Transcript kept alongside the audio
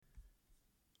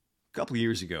A couple of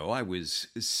years ago, I was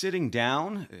sitting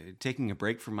down, taking a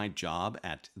break from my job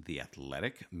at the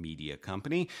Athletic Media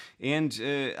Company, and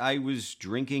I was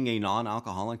drinking a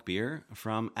non-alcoholic beer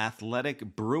from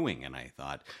Athletic Brewing, and I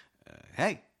thought,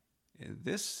 hey,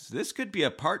 this could be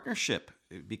a partnership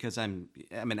because I'm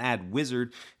an ad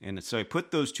wizard, and so I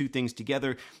put those two things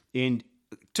together, and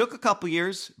took a couple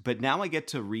years, but now I get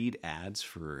to read ads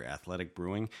for Athletic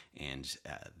Brewing and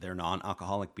their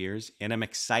non-alcoholic beers, and I'm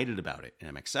excited about it. And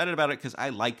I'm excited about it because I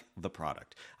like the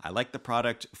product. I like the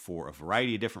product for a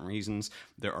variety of different reasons.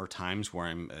 There are times where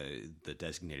I'm the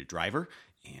designated driver,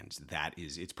 and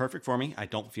it's perfect for me. I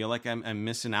don't feel like I'm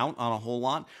missing out on a whole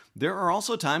lot. There are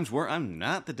also times where I'm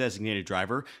not the designated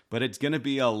driver, but it's going to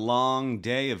be a long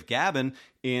day of gabbing,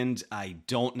 and I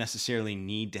don't necessarily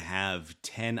need to have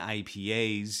 10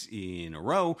 IPAs in a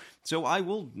row. So I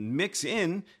will mix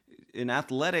in an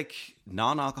Athletic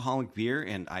non-alcoholic beer,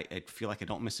 and I feel like I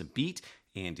don't miss a beat.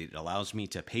 And it allows me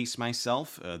to pace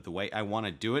myself the way I want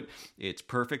to do it. It's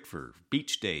perfect for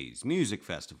beach days, music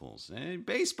festivals,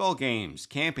 baseball games,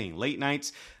 camping, late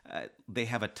nights. They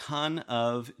have a ton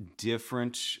of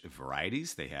different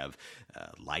varieties. They have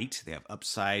light, they have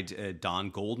Upside Dawn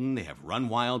Golden, they have Run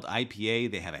Wild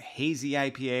IPA, they have a hazy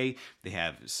IPA, they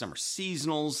have summer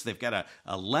seasonals, they've got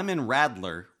a lemon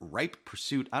radler, Ripe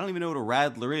Pursuit. I don't even know what a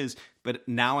radler is, but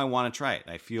now I want to try it.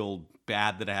 I feel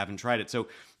bad that I haven't tried it. So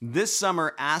this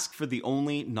summer, ask for the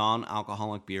only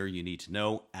non-alcoholic beer you need to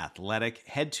know, Athletic.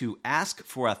 Head to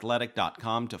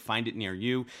askforathletic.com to find it near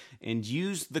you and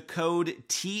use the code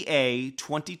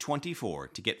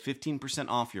TA2024 to get 15%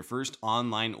 off your first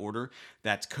online order.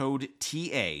 That's code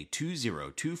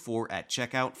TA2024 at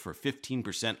checkout for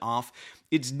 15% off.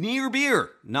 It's near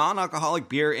beer, non-alcoholic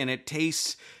beer, and it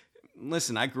tastes...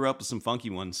 Listen, I grew up with some funky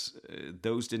ones.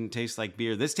 Those didn't taste like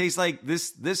beer. This tastes like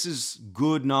this. This is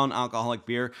good non-alcoholic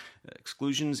beer.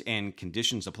 Exclusions and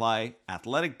conditions apply.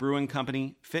 Athletic Brewing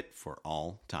Company, fit for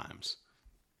all times.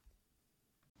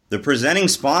 The presenting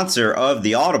sponsor of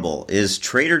The Audible is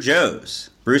Trader Joe's.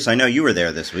 Bruce, I know you were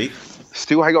there this week.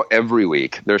 Stu, I go every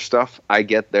week. There's stuff I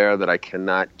get there that I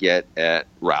cannot get at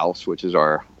Ralph's, which is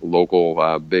our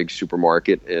local big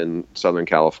supermarket in Southern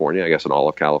California, I guess in all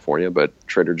of California. But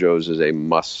Trader Joe's is a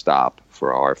must-stop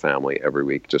for our family every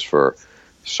week, just for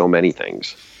so many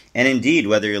things. And indeed,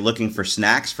 whether you're looking for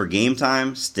snacks for game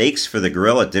time, steaks for the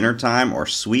grill at dinner time, or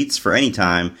sweets for any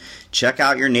time, check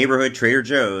out your neighborhood Trader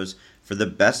Joe's for the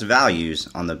best values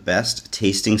on the best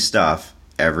tasting stuff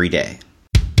every day.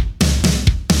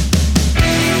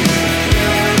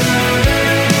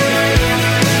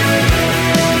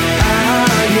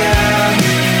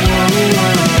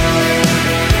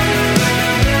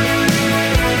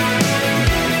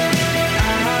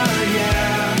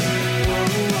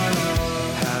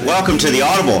 Welcome to The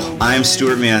Audible. I'm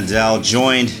Stuart Mandel,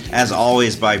 joined, as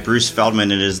always, by Bruce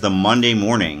Feldman. It is the Monday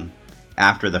morning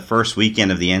after the first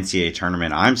weekend of the NCAA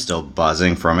tournament. I'm still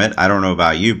buzzing from it. I don't know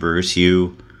about you, Bruce.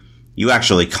 You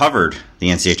actually covered the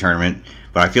NCAA tournament,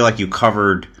 but I feel like you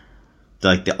covered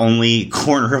the only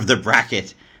corner of the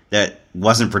bracket that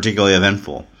wasn't particularly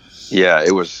eventful. Yeah,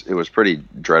 it was pretty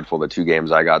dreadful. The two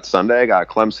games I got Sunday, I got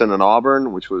Clemson and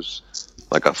Auburn, which was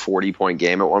like a 40-point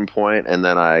game at one point, and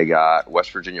then I got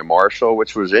West Virginia Marshall,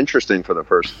 which was interesting for the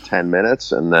first 10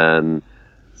 minutes, and then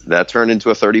that turned into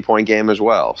a 30-point game as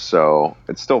well. So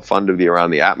it's still fun to be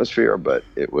around the atmosphere, but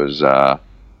it was a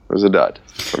dud.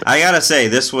 I gotta say,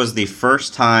 this was the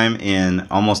first time in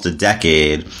almost a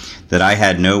decade that I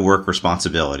had no work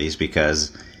responsibilities,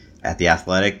 because at the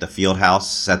Athletic, the field house,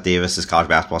 Seth Davis's college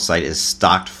basketball site, is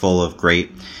stocked full of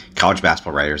great college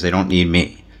basketball writers. They don't need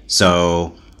me.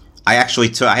 So I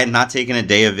had not taken a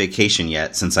day of vacation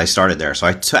yet since I started there. So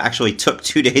I actually took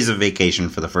 2 days of vacation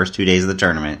for the first 2 days of the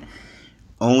tournament.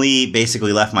 Only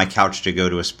basically left my couch to go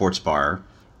to a sports bar.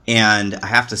 And I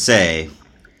have to say,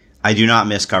 I do not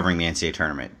miss covering the NCAA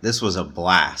tournament. This was a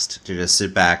blast to just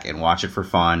sit back and watch it for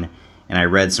fun. And I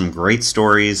read some great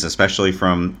stories, especially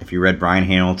from, if you read Brian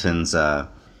Hamilton's, I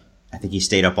think he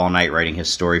stayed up all night writing his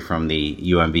story from the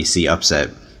UMBC upset.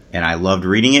 And I loved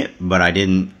reading it, but I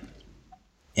didn't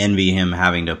envy him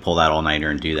having to pull that all-nighter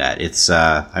and do that. It's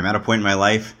I'm at a point in my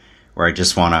life where I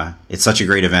just want to, it's such a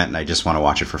great event, and I just want to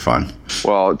watch it for fun.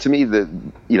 Well, to me,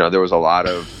 there was a lot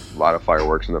of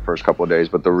fireworks in the first couple of days,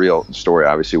 but the real story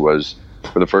obviously was,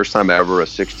 for the first time ever, a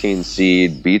 16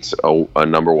 seed beats a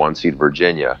number 1 seed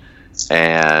Virginia.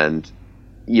 And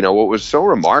what was so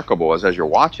remarkable is, as you're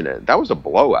watching it, that was a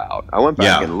blowout. I went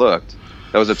back and looked.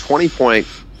 That was a 20-point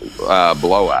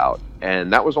blowout.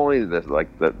 And that was only there's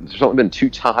only been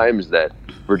 2 times that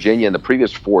Virginia in the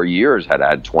previous 4 years had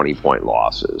 20-point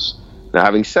losses. Now,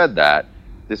 having said that,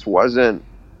 this wasn't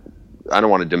I don't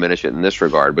want to diminish it in this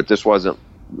regard, but this wasn't,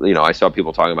 I saw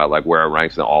people talking about like where it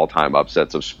ranks in the all-time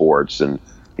upsets of sports, and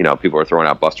people are throwing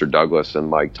out Buster Douglas and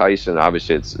Mike Tyson.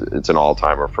 Obviously, it's an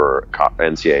all-timer for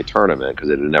NCAA tournament because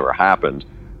it had never happened.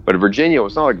 But Virginia,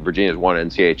 it's not like Virginia's won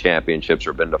NCAA championships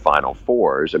or been to Final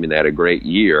Fours. I mean, they had a great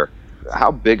year.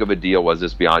 How big of a deal was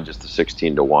this beyond just the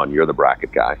 16-1? You're the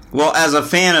bracket guy. Well, as a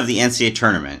fan of the NCAA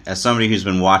tournament, as somebody who's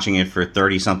been watching it for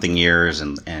 30-something years,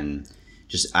 and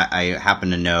just I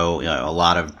happen to know, a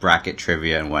lot of bracket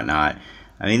trivia and whatnot.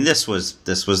 I mean, this was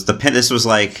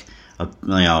like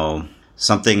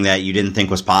something that you didn't think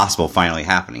was possible finally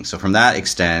happening. So from that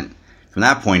extent, from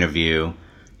that point of view,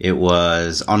 it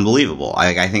was unbelievable.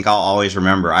 I think I'll always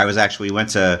remember. I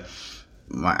went to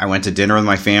dinner with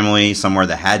my family somewhere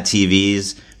that had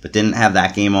TVs, but didn't have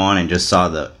that game on, and just saw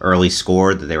the early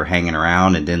score that they were hanging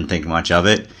around and didn't think much of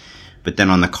it. But then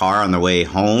on the car on the way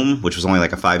home, which was only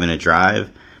like a 5-minute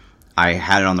drive, I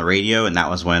had it on the radio, and that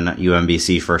was when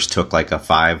UMBC first took like a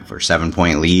 5 or 7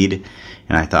 point lead.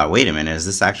 And I thought, wait a minute, is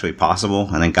this actually possible?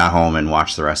 And then got home and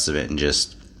watched the rest of it, and it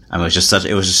was just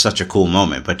such a cool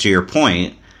moment. But to your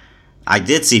point, I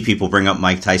did see people bring up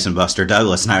Mike Tyson, Buster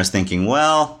Douglas, and I was thinking,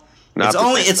 well,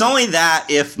 it's only that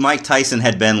if Mike Tyson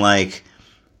had been like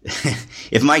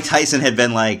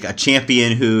a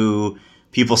champion who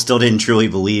people still didn't truly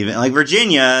believe in. Like,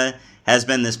 Virginia has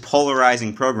been this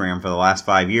polarizing program for the last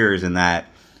 5 years, in that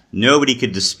nobody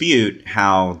could dispute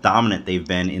how dominant they've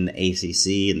been in the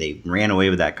ACC, and they ran away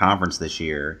with that conference this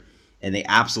year, and they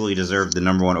absolutely deserved the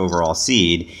number 1 overall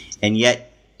seed. And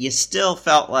yet you still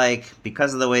felt like,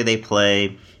 because of the way they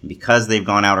play, because they've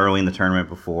gone out early in the tournament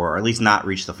before, or at least not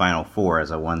reached the Final Four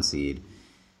as a 1 seed.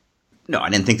 No, I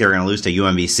didn't think they were going to lose to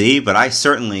UMBC, but I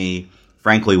certainly,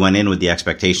 frankly, went in with the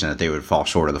expectation that they would fall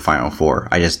short of the Final Four.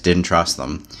 I just didn't trust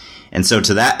them. And so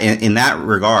to that, in that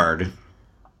regard,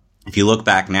 if you look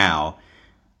back now,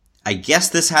 I guess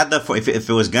this had if it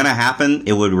was going to happen,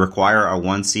 it would require a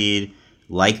 1 seed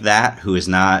like that, who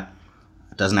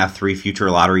doesn't have 3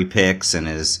 future lottery picks and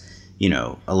is,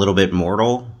 a little bit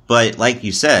mortal. But like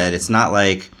you said, it's not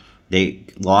like they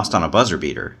lost on a buzzer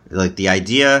beater. Like, the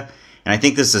idea, and I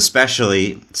think this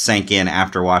especially sank in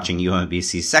after watching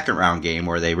UMBC's second round game,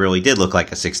 where they really did look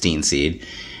like a 16 seed.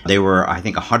 They were, I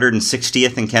think,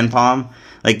 160th in KenPom.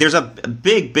 Like, there's a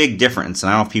big, big difference,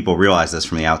 and I don't know if people realize this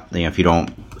from the out, if you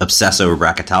don't obsess over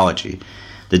bracketology.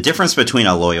 The difference between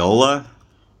a Loyola,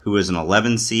 who is an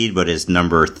 11 seed but is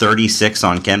number 36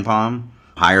 on KenPom,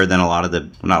 higher than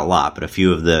a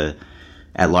few of the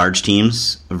at-large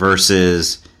teams,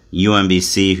 versus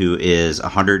UMBC, who is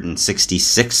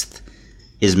 166th,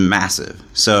 is massive.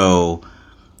 So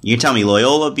you tell me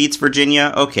Loyola beats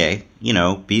Virginia, okay,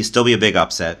 still be a big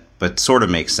upset, but sort of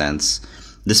makes sense.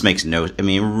 This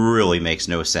really makes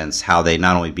no sense how they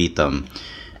not only beat them,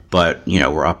 but,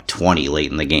 were up 20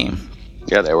 late in the game.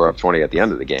 Yeah, they were up 20 at the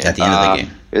end of the game.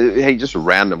 Hey, just a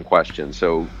random question.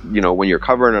 So, when you're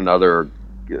covering another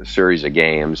series of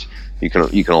games, you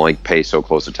can only pay so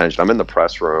close attention. I'm in the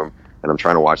press room, and I'm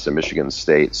trying to watch the Michigan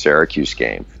State-Syracuse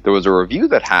game. There was a review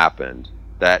that happened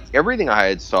that everything I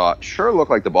had saw sure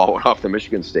looked like the ball went off the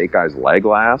Michigan State guy's leg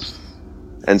last,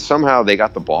 and somehow they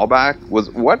got the ball back.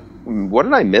 What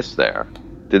did I miss there?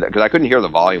 Because I couldn't hear the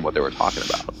volume what they were talking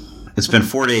about. It's been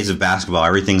 4 days of basketball.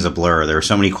 Everything's a blur. There were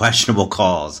so many questionable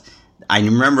calls. I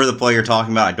remember the play you're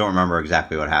talking about. I don't remember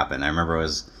exactly what happened. I remember it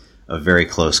was a very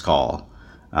close call.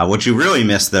 What you really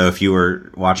missed, though, if you were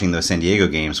watching those San Diego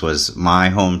games, was my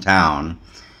hometown.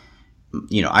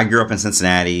 I grew up in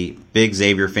Cincinnati, big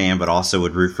Xavier fan, but also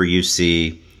would root for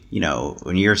UC.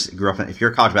 When if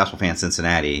you're a college basketball fan in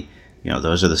Cincinnati,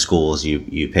 those are the schools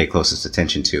you pay closest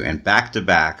attention to. And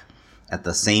back-to-back at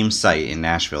the same site in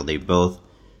Nashville, they both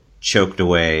choked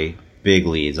away big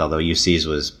leads, although UC's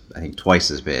was, I think,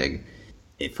 twice as big.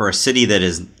 For a city that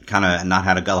has kind of not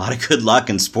had a lot of good luck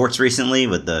in sports recently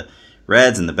with the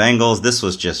Reds and the Bengals, this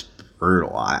was just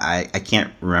brutal. I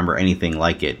can't remember anything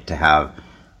like it, to have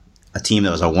a team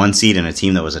that was a 1 seed and a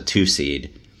team that was a 2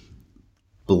 seed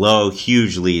blow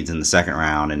huge leads in the second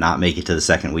round and not make it to the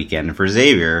second weekend. And for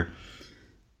Xavier,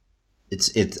 I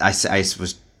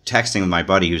was texting with my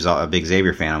buddy who's a big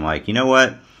Xavier fan. I'm like, you know what?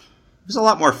 It was a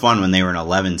lot more fun when they were an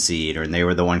 11 seed, or they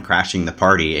were the one crashing the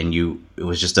party, and it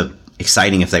was just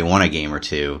exciting if they won a game or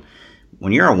two.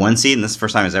 When you're a 1 seed, and this is the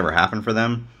first time it's ever happened for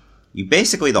them, you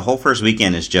basically, the whole first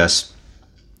weekend is just,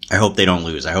 I hope they don't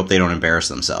lose. I hope they don't embarrass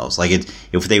themselves. Like,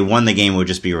 if they won the game, it would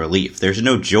just be relief. There's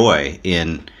no joy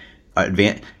in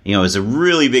it's a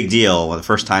really big deal the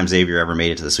first time Xavier ever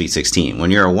made it to the Sweet 16. When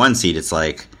you're a 1 seed, it's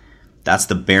like, that's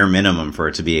the bare minimum for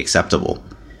it to be acceptable.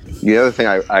 The other thing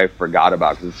I forgot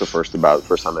about, because it's the first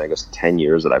time in, I guess, 10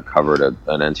 years that I've covered an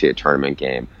NCAA tournament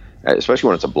game, especially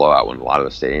when it's a blowout, when a lot of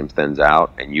the stadium thins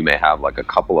out, and you may have like a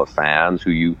couple of fans who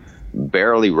you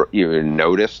barely even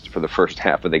noticed for the first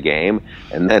half of the game,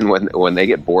 and then when they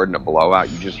get bored in a blowout,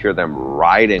 you just hear them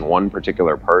riding one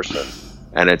particular person,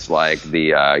 and it's like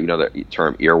the the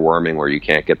term earworming, where you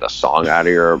can't get the song out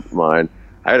of your mind.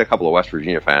 I had a couple of West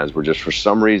Virginia fans were just, for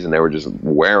some reason, they were just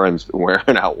wearing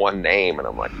out one name, and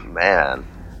I'm like, man,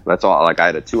 that's all. Like, I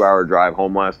had a 2-hour drive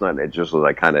home last night, and it just was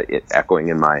like kind of echoing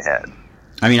in my head.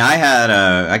 I mean,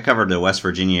 I covered the West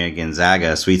Virginia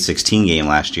Gonzaga Sweet 16 game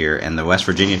last year, and the West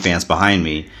Virginia fans behind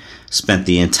me spent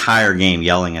the entire game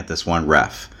yelling at this one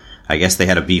ref. I guess they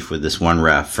had a beef with this one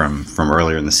ref from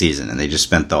earlier in the season, and they just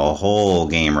spent the whole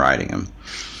game riding him.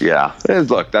 Yeah, and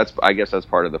look, I guess that's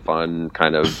part of the fun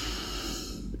kind of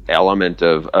element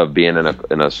of being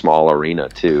in a small arena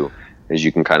too, is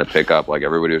you can kind of pick up, like,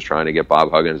 everybody was trying to get Bob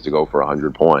Huggins to go for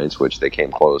 100 points, which they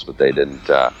came close, but they didn't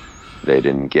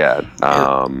get.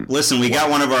 Listen, we got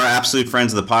one of our absolute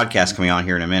friends of the podcast coming on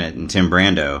here in a minute, and Tim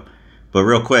Brando. But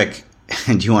real quick,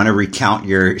 do you want to recount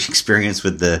your experience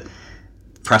with the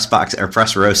press box or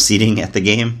press row seating at the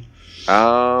game?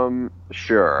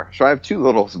 Sure. So I have two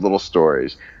little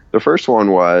stories. The first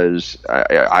one was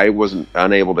I wasn't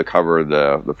unable to cover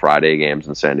the Friday games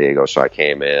in San Diego, so I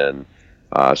came in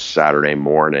Saturday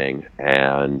morning,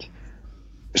 and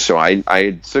so I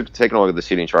had taken a look at the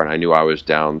seating chart, and I knew I was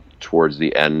down towards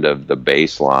the end of the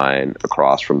baseline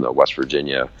across from the West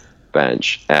Virginia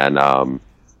bench, and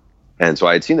so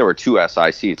I had seen there were two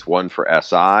SI seats, one for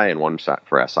SI and one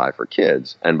for SI for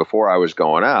kids. And before I was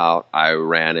going out, I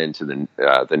ran into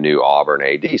the new Auburn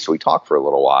AD, so we talked for a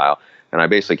little while. And I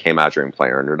basically came out during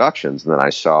player introductions, and then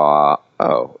I saw,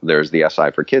 there's the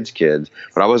SI for kids,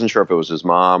 but I wasn't sure if it was his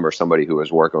mom or somebody who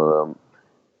was working with him.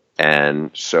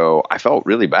 And so I felt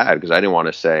really bad because I didn't want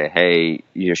to say, hey,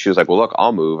 she was like, well, look,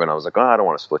 I'll move. And I was like, I don't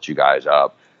want to split you guys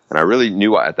up. And I really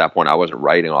knew at that point I wasn't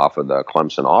writing off of the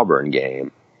Clemson-Auburn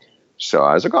game. So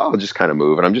I was like, I'll just kind of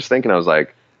move. And I'm just thinking, I was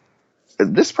like, I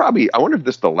wonder if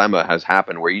this dilemma has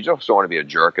happened where you just don't want to be a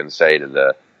jerk and say to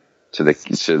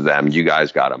them, you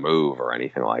guys got to move or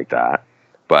anything like that.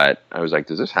 But I was like,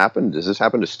 does this happen? Does this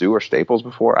happen to Stu or Staples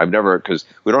before? I never had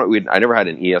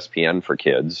an ESPN for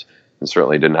kids, and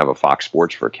certainly didn't have a Fox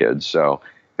Sports for kids. So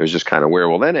it was just kind of weird.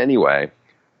 Well, then anyway,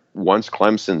 once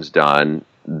Clemson's done,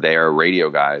 their radio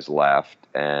guys left,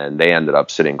 and they ended up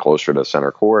sitting closer to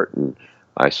center court, and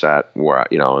I sat in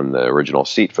the original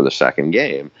seat for the second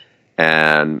game,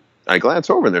 and I glance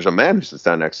over, and there's a man who sits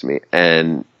down next to me,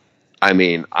 and I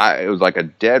mean, it was like a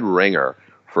dead ringer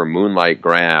for Moonlight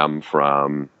Graham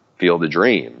from Field of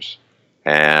Dreams.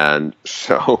 And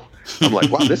so I'm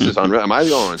like, wow, this is unreal. Am I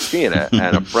the only one seeing it?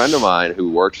 And a friend of mine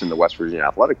who works in the West Virginia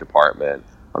athletic department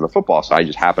on the football side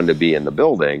just happened to be in the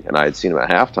building, and I had seen him at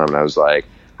halftime, and I was like,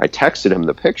 I texted him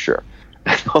the picture.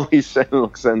 And all he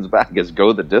sends back is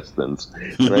 "go the distance,"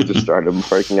 and I just started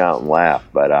breaking out and laugh.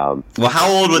 But well,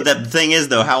 how old would that thing is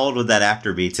though? How old would that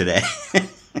actor be today?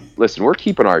 Listen, we're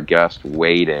keeping our guest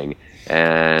waiting,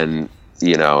 and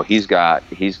he's got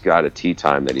a tea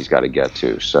time that he's got to get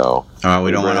to. So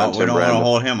we don't want to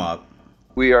hold him up.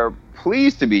 We are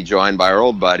pleased to be joined by our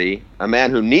old buddy, a man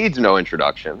who needs no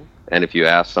introduction, and if you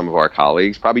ask some of our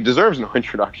colleagues, probably deserves no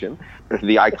introduction.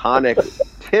 The iconic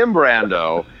Tim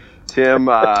Brando. Tim,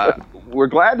 we're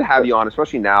glad to have you on,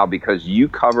 especially now because you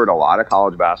covered a lot of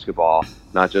college basketball,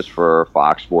 not just for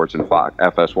Fox Sports and Fox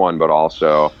FS1, but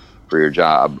also for your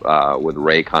job with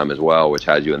Raycom as well, which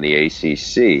has you in the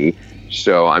ACC.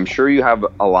 So I'm sure you have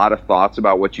a lot of thoughts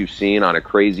about what you've seen on a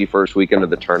crazy first weekend of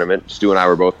the tournament. Stu and I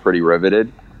were both pretty riveted.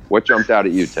 What jumped out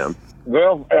at you, Tim?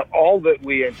 Well, all that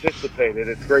we anticipated.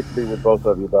 It's great to be with both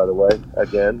of you, by the way,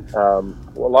 again. A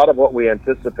lot of what we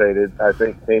anticipated, I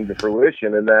think, came to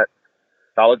fruition in that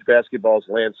college basketball's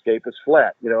landscape is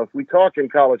flat. If we talk in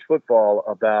college football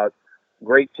about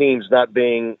great teams not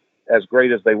being as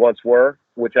great as they once were,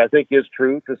 which I think is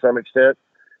true to some extent,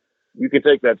 you can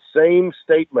take that same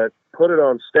statement, put it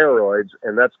on steroids,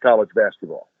 and that's college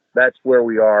basketball. That's where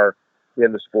we are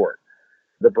in the sport.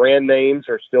 The brand names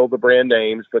are still the brand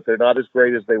names, but they're not as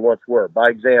great as they once were. By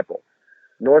example,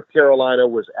 North Carolina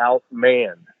was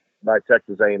outmanned by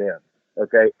Texas A&M.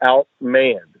 Okay,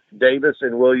 outmanned. Davis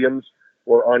and Williams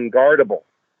were unguardable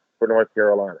for North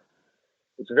Carolina.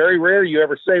 It's very rare you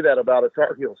ever say that about a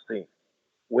Tar Heels team.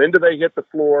 When do they hit the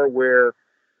floor where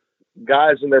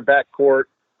guys in their backcourt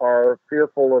are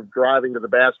fearful of driving to the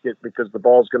basket because the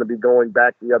ball's going to be going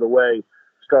back the other way,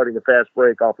 starting a fast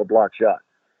break off a block shot?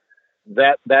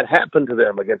 That happened to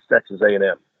them against Texas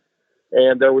A&M.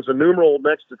 And there was a numeral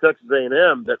next to Texas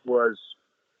A&M that was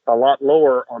a lot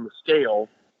lower on the scale,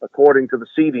 according to the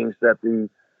seedings that the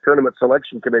tournament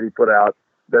selection committee put out,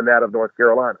 than that of North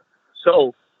Carolina.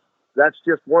 So that's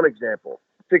just one example.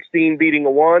 16 beating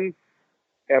a 1.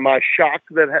 Am I shocked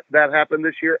that that happened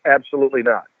this year? Absolutely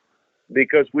not.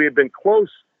 Because we had been close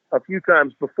a few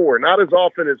times before. Not as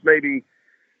often as maybe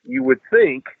you would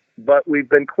think, but we've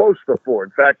been close before.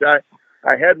 In fact,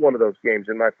 I had one of those games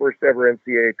in my first ever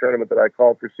NCAA tournament that I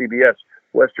called for CBS.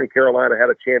 Western Carolina had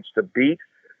a chance to beat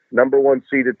number 1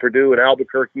 seeded Purdue in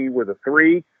Albuquerque with a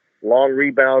 3. Long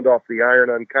rebound off the iron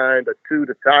unkind, a 2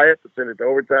 to tie it, to send it to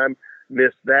overtime,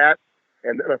 missed that.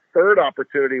 And then a third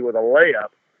opportunity with a layup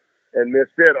and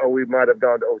missed it, or we might have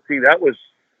gone to OT. That was,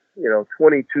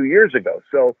 22 years ago.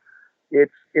 So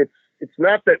it's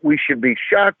not that we should be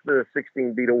shocked that a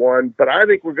 16 beat a 1, but I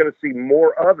think we're going to see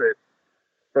more of it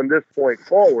from this point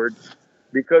forward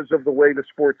because of the way the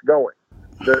sport's going.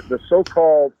 The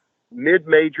so-called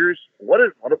mid-majors, what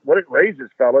it raises,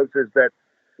 fellas, is that,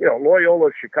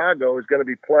 Loyola Chicago is going to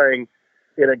be playing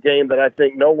in a game that I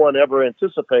think no one ever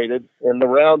anticipated in the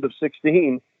round of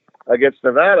 16 against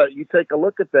Nevada. You take a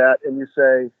look at that and you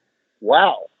say,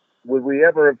 wow, would we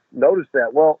ever have noticed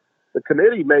that? Well, the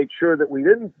committee made sure that we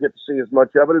didn't get to see as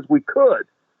much of it as we could,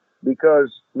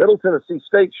 because Middle Tennessee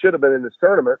State should have been in this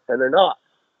tournament, and they're not.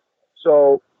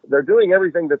 So they're doing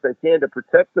everything that they can to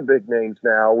protect the big names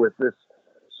now with this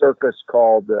circus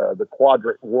called the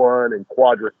Quadrant 1 and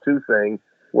Quadrant 2 thing,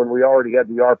 when we already had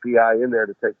the RPI in there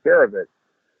to take care of it.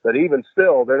 But even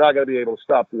still, they're not going to be able to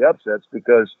stop the upsets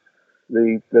because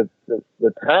the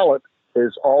talent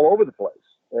is all over the place.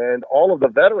 And all of the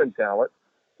veteran talent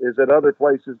is at other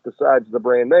places besides the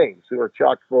brand names, who are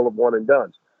chock full of one and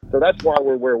dones. So that's why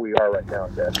we're where we are right now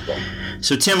in basketball.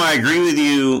 So, Tim, I agree with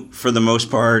you for the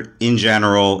most part. In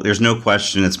general, there's no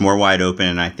question it's more wide open.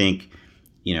 And I think,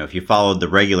 if you followed the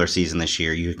regular season this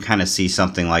year, you kind of see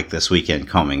something like this weekend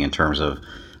coming in terms of,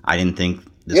 I didn't think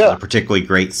this was a particularly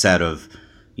great set of,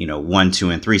 1, 2,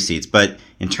 and 3 seeds. But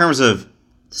in terms of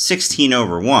 16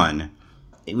 over 1,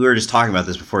 we were just talking about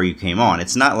this before you came on.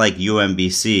 It's not like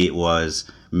UMBC was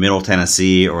Middle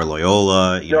Tennessee or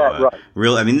Loyola.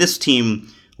 Right. This team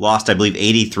lost, I believe,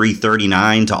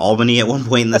 83-39 to Albany at one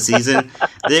point in the season.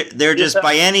 They're just,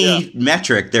 by any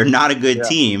metric, they're not a good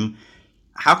team.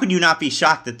 How could you not be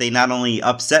shocked that they not only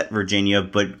upset Virginia,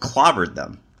 but clobbered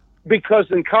them? Because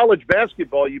in college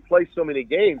basketball, you play so many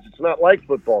games. It's not like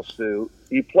football, Stu.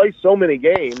 You play so many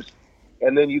games,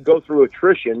 and then you go through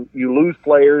attrition. You lose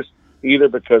players either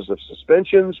because of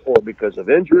suspensions or because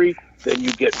of injury. Then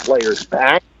you get players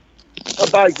back.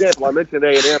 By example, I mentioned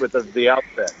A&M at the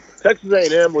outset. Texas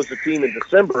A&M was the team in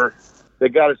December that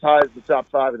got as high as the top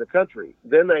 5 in the country.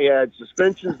 Then they had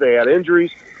suspensions. They had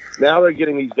injuries. Now they're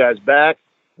getting these guys back.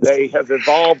 They have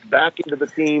evolved back into the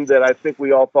team that I think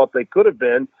we all thought they could have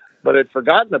been, but had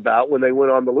forgotten about when they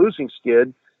went on the losing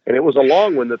skid, and it was a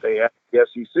long one that they had at the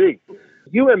SEC.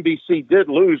 UMBC did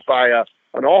lose by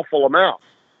an awful amount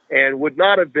and would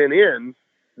not have been in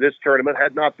this tournament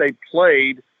had not they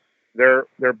played their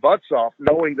butts off,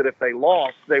 knowing that if they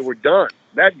lost, they were done.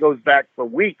 That goes back for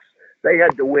weeks. They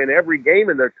had to win every game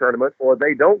in their tournament or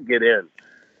they don't get in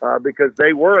because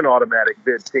they were an automatic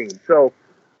bid team. So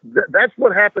that's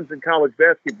what happens in college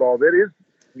basketball. That is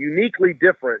uniquely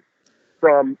different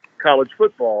from college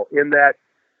football in that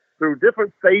through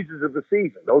different phases of the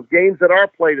season, those games that are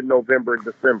played in November and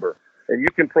December, and you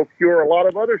can procure a lot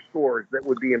of other scores that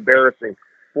would be embarrassing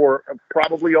for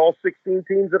probably all 16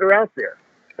 teams that are out there.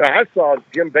 Now, I saw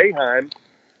Jim Boeheim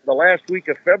the last week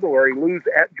of February lose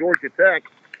at Georgia Tech,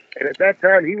 and at that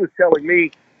time he was telling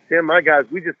me, Tim, my guys,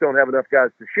 we just don't have enough guys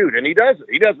to shoot, and he doesn't.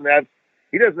 He doesn't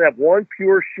have one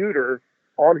pure shooter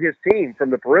on his team from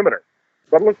the perimeter.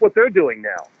 But look what they're doing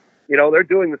now. They're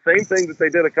doing the same thing that they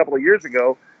did a couple of years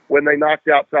ago when they knocked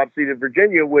out top-seeded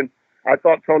Virginia, when I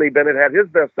thought Tony Bennett had his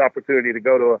best opportunity to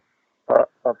go to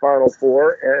a Final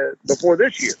Four before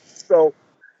this year. So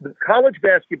the college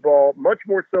basketball, much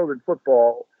more so than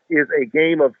football, is a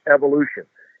game of evolution.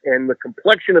 And the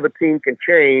complexion of a team can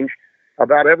change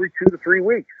about every 2 to 3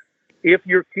 weeks if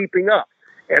you're keeping up.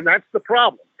 And that's the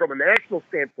problem. From a national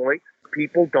standpoint,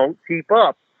 people don't keep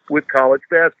up with college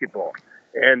basketball.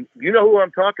 And you know who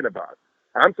I'm talking about.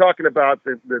 I'm talking about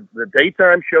the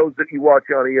daytime shows that you watch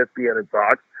on ESPN and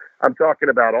Fox. I'm talking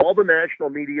about all the national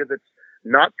media that's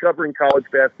not covering college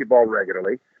basketball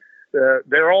regularly.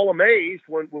 They're all amazed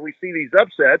when we see these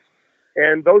upsets,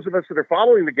 and those of us that are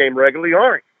following the game regularly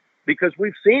aren't, because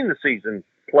we've seen the season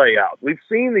play out. We've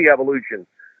seen the evolution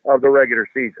of the regular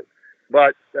season.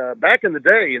 But back in the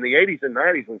day, in the 80s and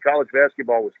 90s, when college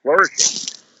basketball was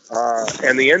flourishing,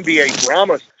 and the NBA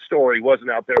drama story wasn't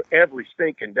out there every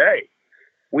stinking day,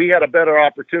 we had a better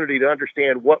opportunity to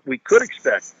understand what we could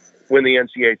expect when the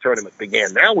NCAA tournament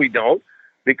began. Now we don't,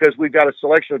 because we've got a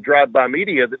selection of drive-by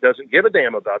media that doesn't give a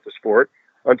damn about the sport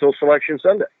until Selection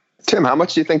Sunday. Tim, how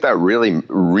much do you think that really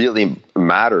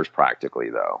matters practically,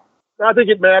 though? I think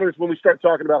it matters when we start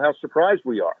talking about how surprised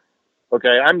we are.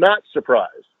 Okay, I'm not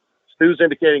surprised. Stu's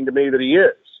indicating to me that he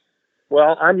is.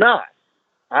 Well, I'm not.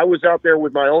 I was out there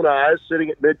with my own eyes, sitting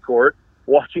at midcourt,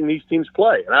 watching these teams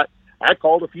play. And I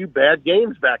called a few bad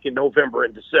games back in November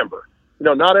and December.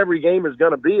 Not every game is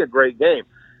going to be a great game.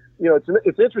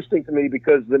 It's interesting to me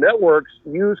because the networks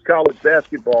use college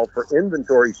basketball for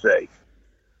inventory's sake,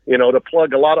 to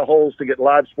plug a lot of holes to get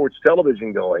live sports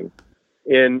television going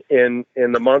in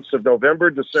the months of November,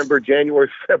 December, January,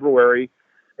 February,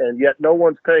 and yet no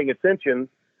one's paying attention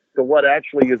to what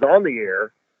actually is on the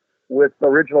air with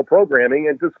original programming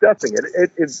and discussing it.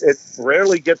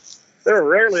 There are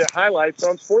rarely highlights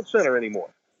on SportsCenter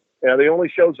anymore. The only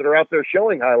shows that are out there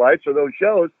showing highlights are those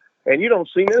shows, and you don't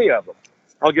see many of them.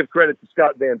 I'll give credit to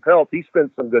Scott Van Pelt. He spends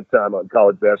some good time on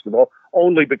college basketball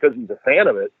only because he's a fan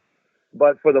of it.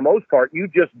 But for the most part, you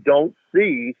just don't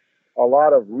see a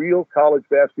lot of real college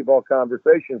basketball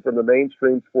conversation from the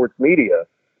mainstream sports media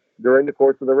during the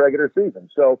course of the regular season.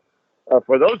 So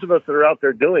for those of us that are out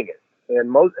there doing it,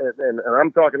 and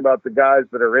I'm talking about the guys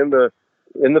that are in the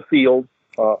field,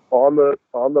 on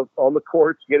the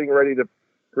courts, getting ready to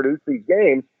produce these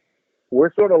games,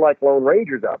 we're sort of like Lone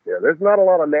Rangers out there. There's not a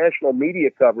lot of national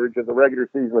media coverage of the regular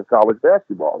season of college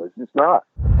basketball. There's just not.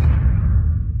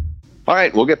 All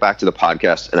right, we'll get back to the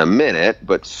podcast in a minute,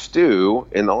 but Stu,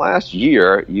 in the last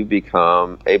year, you've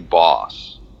become a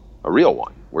boss, a real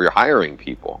one, where you're hiring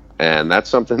people. And that's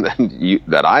something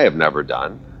that I have never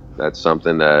done. That's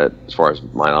something that, as far as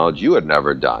my knowledge, you had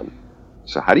never done.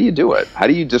 So how do you do it? How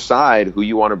do you decide who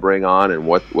you want to bring on and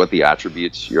what the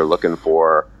attributes you're looking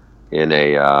for in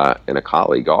a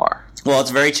colleague are? Well, it's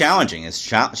very challenging. It's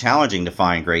challenging to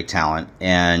find great talent,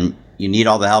 and you need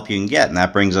all the help you can get. And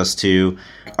that brings us to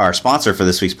our sponsor for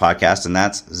this week's podcast, and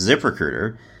that's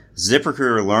ZipRecruiter.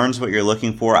 ZipRecruiter learns what you're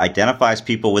looking for, identifies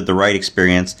people with the right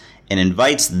experience, and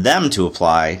invites them to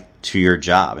apply to your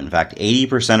job. In fact,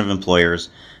 80% of employers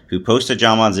who post a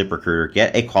job on ZipRecruiter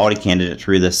get a quality candidate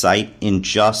through the site in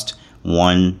just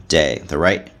one day. The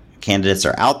right candidates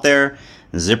are out there.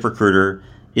 ZipRecruiter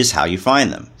is how you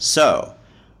find them. So,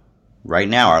 right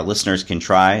now, our listeners can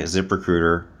try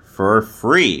ZipRecruiter for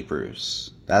free,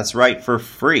 Bruce. That's right, for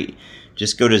free.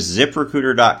 Just go to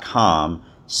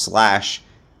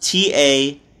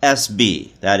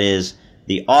ZipRecruiter.com/TASB. That is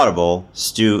the Audible,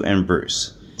 Stu and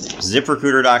Bruce.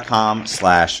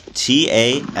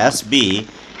 ZipRecruiter.com/TASB.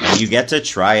 And you get to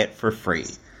try it for free.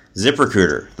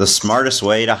 ZipRecruiter, the smartest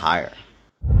way to hire.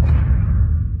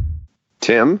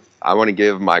 Tim, I want to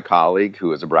give my colleague,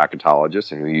 who is a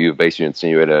bracketologist and who you basically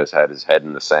insinuated has had his head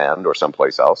in the sand or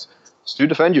someplace else, Stu,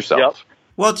 defend yourself. Yep.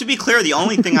 Well, to be clear, the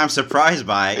only thing I'm surprised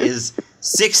by is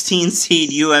 16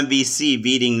 seed UMBC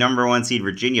beating number 1 seed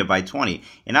Virginia by 20.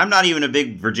 And I'm not even a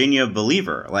big Virginia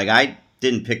believer. Like, I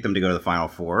didn't pick them to go to the Final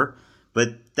Four. But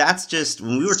that's just,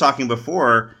 when we were talking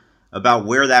before about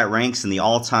where that ranks in the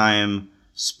all-time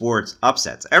sports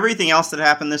upsets. Everything else that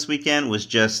happened this weekend was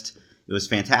just, it was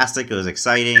fantastic, it was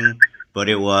exciting, but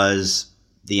it was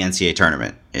the NCAA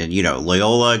tournament. And,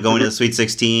 Loyola going to the Sweet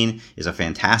 16 is a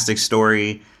fantastic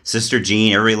story. Sister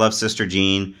Jean, everybody loves Sister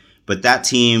Jean. But that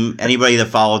team, anybody that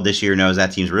followed this year knows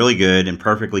that team's really good and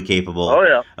perfectly capable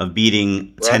of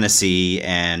beating Tennessee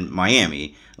and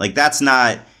Miami. Like, that's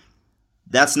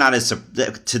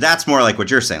more like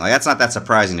what you're saying. Like, that's not that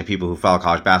surprising to people who follow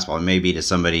college basketball. It may be to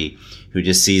somebody who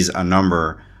just sees a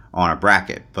number on a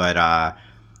bracket. But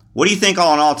what do you think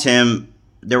all in all, Tim?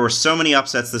 There were so many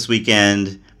upsets this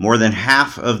weekend. More than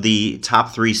half of the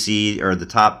top 3 seed or the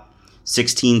top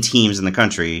 16 teams in the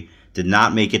country did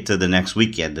not make it to the next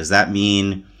weekend. Does that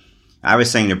mean, I was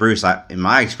saying to Bruce, in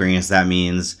my experience, that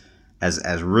means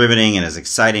as riveting and as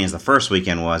exciting as the first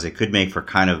weekend was, it could make for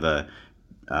kind of a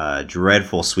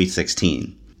dreadful Sweet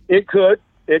 16. It could,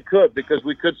 because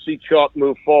we could see chalk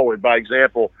move forward. By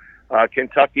example,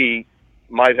 Kentucky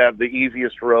might have the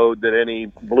easiest road that any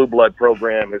blue blood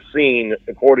program has seen,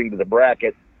 according to the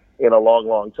bracket, in a long,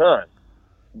 long time.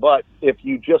 But if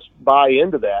you just buy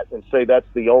into that and say that's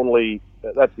the only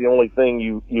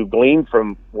thing you glean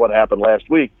from what happened last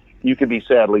week, you could be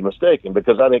sadly mistaken,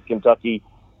 because I think Kentucky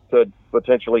could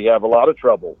potentially have a lot of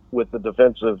trouble with the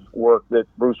defensive work that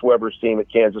Bruce Weber's team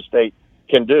at Kansas State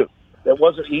can do. It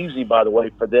wasn't easy, by the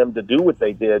way, for them to do what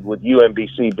they did with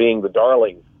UMBC being the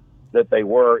darling that they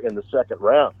were in the second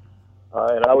round.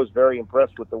 and I was very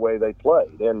impressed with the way they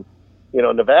played. And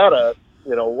Nevada,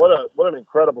 what an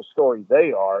incredible story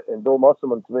they are. And Bill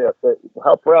Musselman, to me, I say,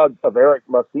 how proud of Eric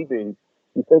must he be?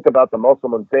 You think about the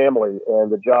Musselman family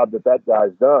and the job that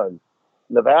guy's done.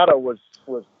 Nevada was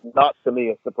not, to me,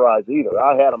 a surprise either.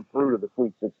 I had them through to the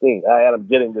Sweet 16. I had them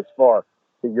getting this far,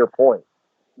 to your point.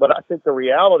 But I think the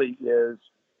reality is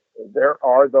there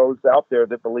are those out there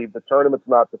that believe the tournament's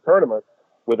not the tournament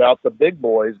without the big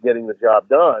boys getting the job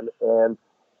done. And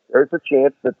there's a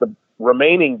chance that the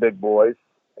remaining big boys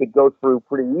could go through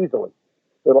pretty easily.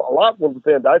 A lot will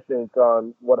depend, I think,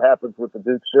 on what happens with the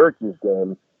Duke-Syracuse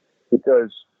game,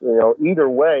 because, either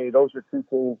way, those are two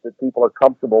teams that people are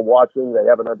comfortable watching. They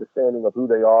have an understanding of who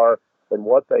they are and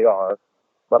what they are.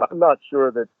 But I'm not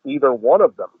sure that either one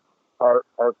of them are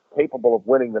capable of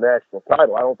winning the national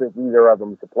title. I don't think either of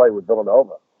them could play with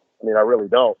Villanova. I mean, I really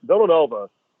don't. Villanova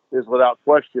is without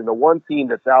question the one team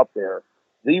that's out there,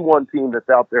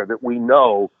 that we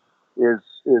know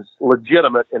is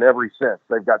legitimate in every sense.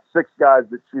 They've got 6 guys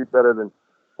that shoot better than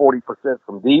 40%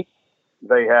 from deep.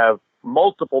 They have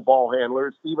multiple ball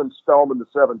handlers. Even Spellman, the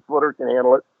 7-footer, can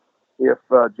handle it. If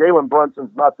Jalen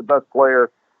Brunson's not the best player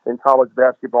in college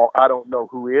basketball, I don't know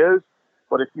who is.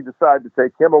 But if you decide to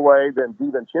take him away, then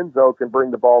DiVincenzo can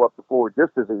bring the ball up the floor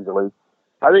just as easily.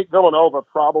 I think Villanova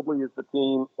probably is the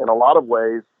team in a lot of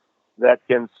ways that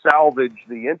can salvage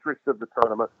the interest of the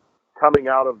tournament coming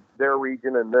out of their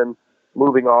region and then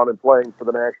moving on and playing for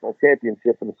the national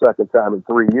championship for the second time in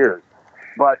 3 years.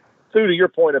 But Sue, to your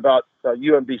point about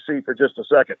UMBC for just a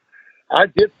second, I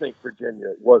did think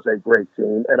Virginia was a great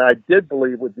team, and I did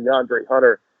believe with DeAndre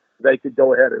Hunter they could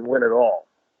go ahead and win it all.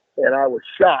 And I was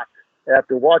shocked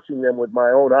after watching them with my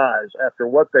own eyes after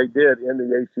what they did in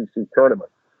the ACC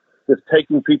tournament, just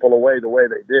taking people away the way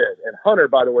they did. And Hunter,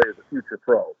 by the way, is a future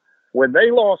pro. When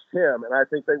they lost him, and I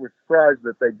think they were surprised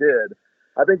that they did,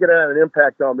 I think it had an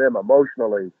impact on them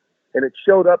emotionally. And it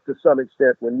showed up to some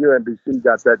extent when UMBC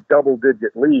got that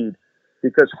double-digit lead,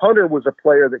 because Hunter was a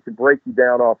player that could break you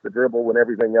down off the dribble when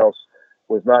everything else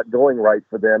was not going right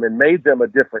for them and made them a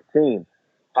different team.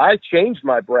 I changed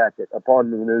my bracket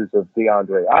upon the news of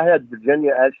DeAndre. I had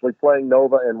Virginia actually playing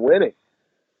Nova and winning.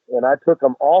 And I took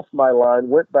them off my line,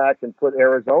 went back and put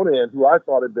Arizona in, who I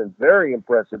thought had been very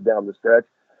impressive down the stretch.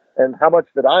 And how much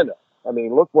did I know? I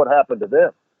mean, look what happened to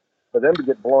them. For them to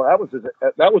get blown,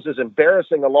 that was as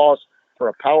embarrassing a loss for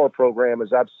a power program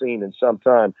as I've seen in some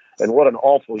time. And what an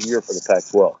awful year for the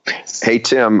Pac-12. Hey,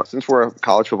 Tim, since we're a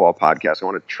college football podcast, I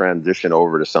want to transition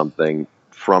over to something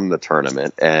from the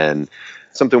tournament and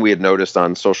something we had noticed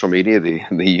on social media, the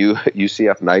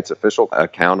UCF Knights official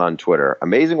account on Twitter.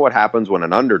 Amazing what happens when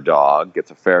an underdog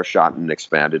gets a fair shot in an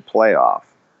expanded playoff.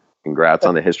 Congrats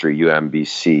on the history of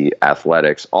UMBC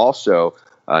athletics. Also,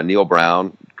 Neil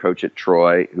Brown, coach at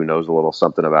Troy, who knows a little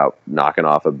something about knocking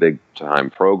off a big-time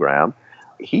program,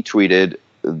 he tweeted,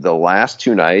 "The last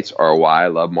 2 nights are why I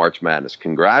love March Madness.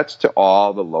 Congrats to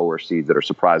all the lower seeds that are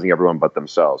surprising everyone but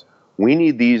themselves. We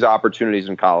need these opportunities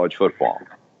in college football."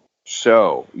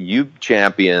 So you've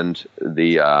championed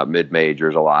the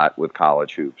mid-majors a lot with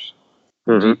college hoops.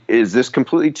 Mm-hmm. Is this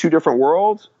completely 2 different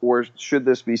worlds, or should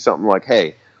this be something like,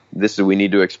 hey, we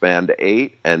need to expand to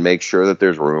 8 and make sure that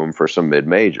there's room for some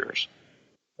mid-majors?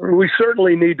 We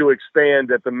certainly need to expand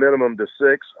at the minimum to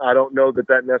 6. I don't know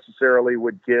that necessarily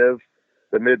would give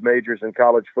the mid-majors in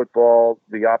college football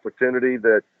the opportunity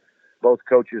that both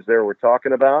coaches there were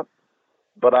talking about.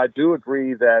 But I do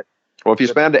agree that, well, if you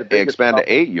expand to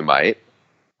 8, you might.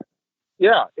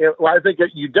 Yeah, I think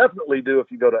that you definitely do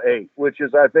if you go to 8, which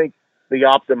is, I think, the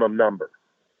optimum number.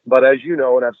 But as you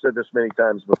know, and I've said this many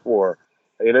times before,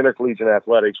 in intercollegiate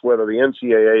athletics, whether the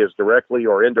NCAA is directly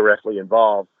or indirectly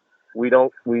involved, we're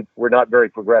not very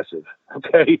progressive.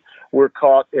 Okay, we're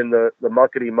caught in the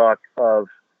muckety muck of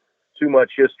too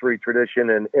much history, tradition,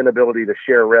 and inability to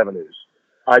share revenues.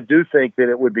 I do think that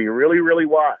it would be really, really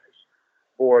wise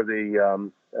for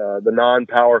the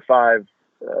non-Power 5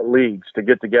 leagues to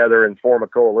get together and form a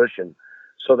coalition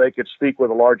so they could speak with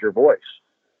a larger voice.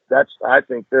 That's, I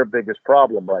think, their biggest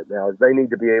problem right now, is they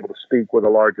need to be able to speak with a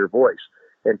larger voice.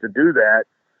 And to do that,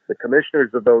 the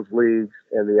commissioners of those leagues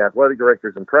and the athletic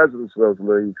directors and presidents of those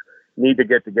leagues need to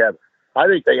get together. I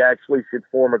think they actually should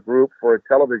form a group for a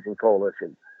television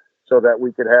coalition so that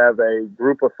we could have a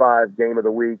group of 5 game of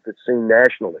the week that's seen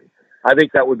nationally. I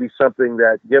think that would be something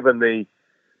that, given the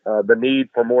need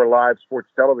for more live sports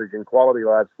television, quality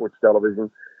live sports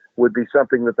television, would be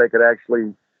something that they could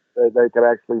actually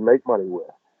make money with.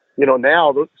 You know,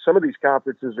 now some of these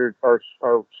conferences are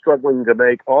struggling to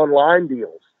make online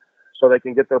deals so they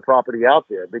can get their property out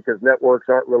there, because networks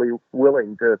aren't really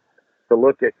willing to to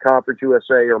look at Conference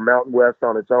USA or Mountain West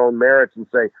on its own merits and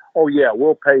say, oh, yeah,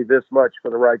 we'll pay this much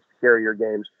for the rights to carry your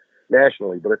games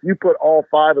nationally. But if you put all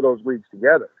 5 of those leagues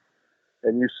together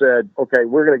and you said, okay,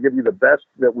 we're going to give you the best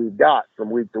that we've got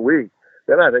from week to week,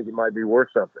 then I think it might be worth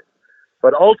something.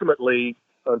 But ultimately,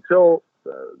 until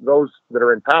those that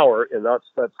are in power, and that's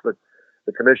the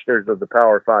commissioners of the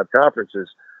Power 5 conferences,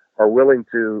 are willing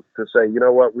to say, you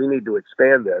know what, we need to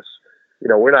expand this,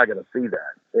 we're not going to see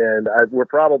that. And we're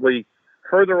probably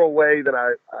further away than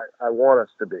I want us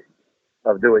to be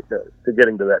of doing to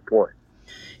getting to that point.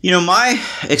 My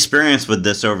experience with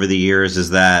this over the years is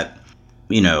that,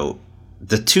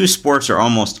 the two sports are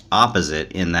almost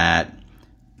opposite in that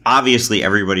obviously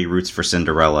everybody roots for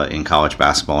Cinderella in college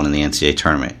basketball and in the NCAA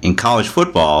tournament. In college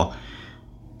football,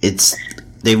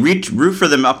 they root for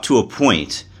them up to a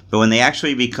point, but when we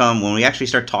actually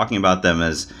start talking about them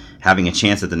as having a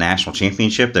chance at the national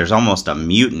championship, there's almost a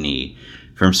mutiny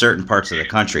from certain parts of the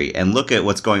country. And look at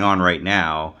what's going on right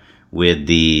now with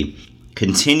the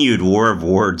continued war of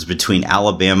words between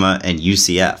Alabama and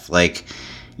UCF. Like,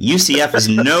 UCF is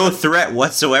no threat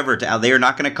whatsoever to they are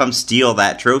not going to come steal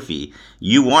that trophy.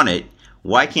 You want it.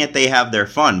 Why can't they have their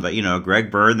fun? But, Greg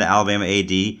Byrne, the Alabama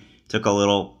AD, took a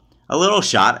little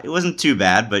shot. It wasn't too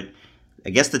bad, but I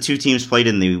guess the two teams played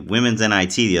in the women's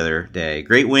NIT the other day.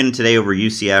 Great win today over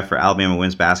UCF for Alabama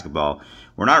women's basketball.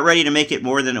 We're not ready to make it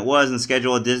more than it was and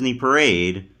schedule a Disney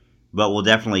parade, but we'll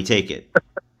definitely take it.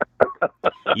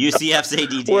 UCF's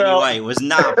AD Danny White was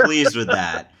not pleased with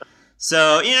that.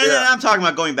 So, I'm talking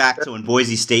about going back to when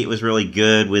Boise State was really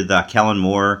good with Kellen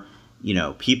Moore.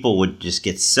 People would just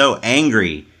get so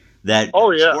angry that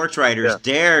sports writers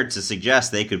dared to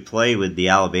suggest they could play with the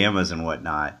Alabamas and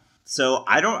whatnot. So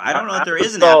I don't know if there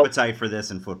is an appetite for this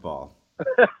in football.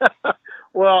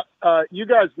 Well, you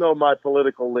guys know my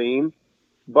political lean,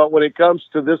 but when it comes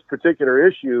to this particular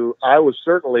issue, I was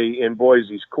certainly in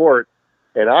Boise's court,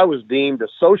 and I was deemed a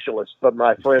socialist by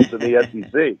my friends in the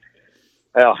SEC.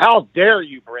 How dare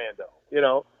you,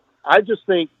 Brando? I just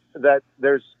think that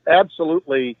there's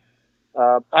absolutely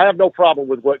I have no problem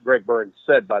with what Greg Byrne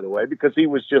said, by the way, because he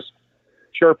was just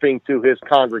chirping to his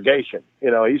congregation.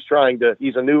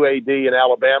 He's a new AD in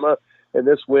Alabama, and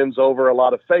this wins over a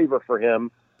lot of favor for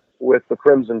him with the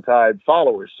Crimson Tide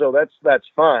followers. So that's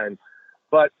fine.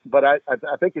 But I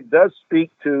think it does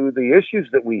speak to the issues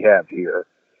that we have here,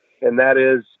 and that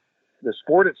is the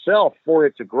sport itself. For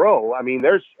it to grow, I mean,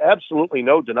 there's absolutely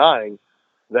no denying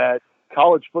that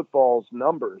college football's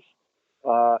numbers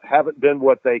haven't been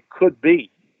what they could be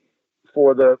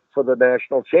for the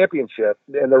national championship.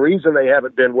 And the reason they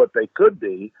haven't been what they could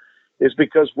be is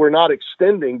because we're not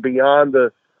extending beyond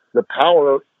the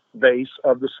power base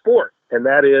of the sport. And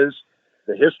that is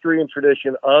the history and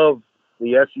tradition of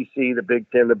the SEC, the Big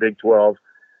Ten, the Big 12,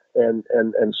 and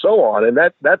so on. And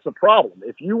that's a problem.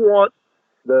 If you want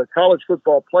the college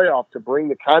football playoff to bring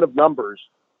the kind of numbers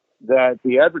that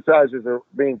the advertisers are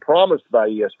being promised by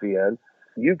ESPN,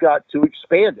 you got to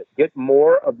expand it, get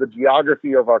more of the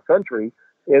geography of our country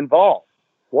involved.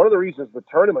 One of the reasons the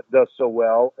tournament does so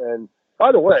well, and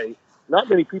by the way, not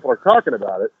many people are talking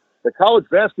about it, the college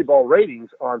basketball ratings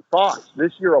on Fox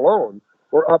this year alone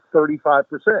were up 35%.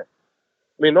 I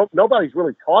mean, nobody's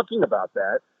really talking about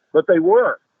that, but they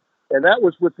were. And that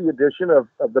was with the addition of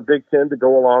the Big Ten to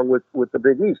go along with the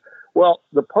Big East. Well,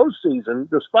 the postseason,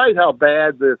 despite how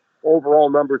bad the overall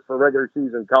numbers for regular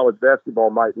season college basketball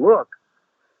might look,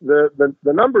 the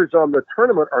numbers on the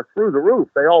tournament are through the roof.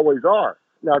 They always are.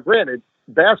 Now, granted,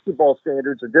 basketball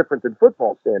standards are different than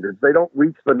football standards. They don't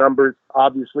reach the numbers,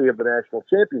 obviously, of the national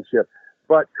championship.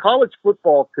 But college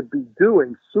football could be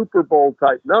doing Super Bowl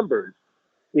type numbers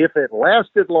if it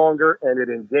lasted longer and it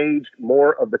engaged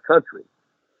more of the country.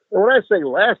 And when I say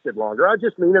lasted longer, I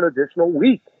just mean an additional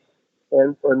week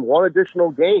and one additional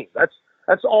game.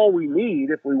 That's all we need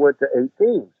if we went to 8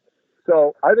 teams.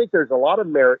 So I think there's a lot of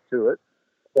merit to it.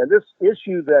 And this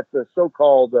issue that the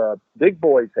so-called big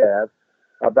boys have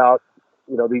about,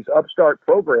 these upstart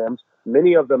programs,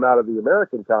 many of them out of the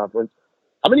American Conference,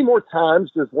 how many more times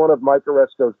does one of Mike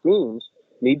Aresco's teams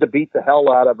need to beat the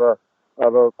hell out of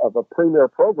a premier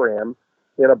program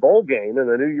in a bowl game, in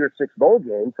a New Year's Six bowl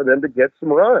game, for them to get some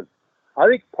run? I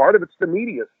think part of it's the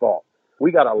media's fault.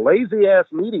 We got a lazy-ass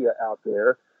media out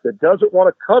there that doesn't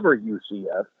want to cover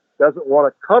UCF, doesn't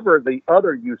want to cover the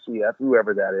other UCF,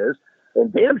 whoever that is,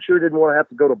 and damn sure didn't want to have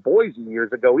to go to Boise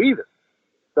years ago either.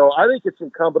 So I think it's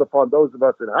incumbent upon those of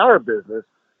us in our business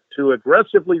to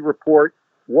aggressively report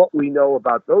what we know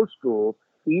about those schools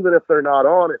even if they're not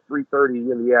on at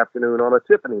 3:30 in the afternoon on a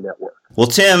Tiffany network. Well,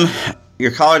 Tim,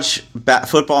 your college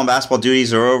football and basketball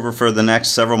duties are over for the next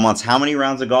several months. How many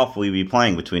rounds of golf will you be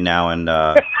playing between now and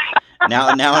now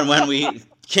and when we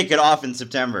kick it off in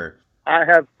September? I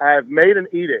have made an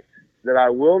edict that I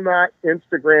will not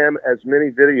Instagram as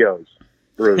many videos,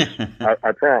 Bruce.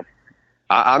 I promise.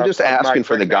 I'm just asking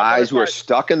for the guys who are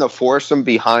stuck in the foursome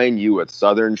behind you at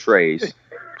Southern Trace.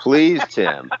 Please,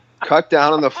 Tim, cut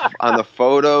down on the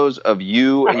photos of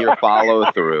you and your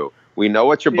follow through. We know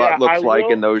what your butt looks like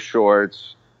in those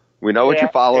shorts. We know what your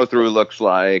follow through looks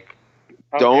like.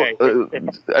 Okay.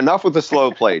 Don't enough with the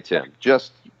slow play, Tim.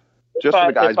 Just for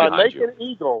the guys behind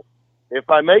you. If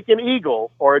I make an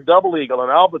eagle or a double eagle, an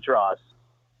albatross,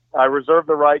 I reserve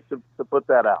the right to put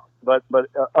that out. But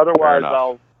otherwise,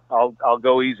 I'll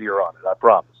go easier on it. I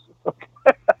promise.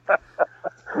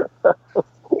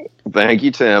 Thank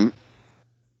you, Tim.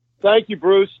 Thank you,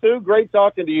 Bruce. Stu, great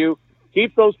talking to you.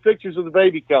 Keep those pictures of the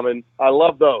baby coming. I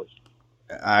love those.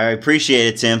 I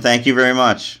appreciate it, Tim. Thank you very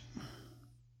much.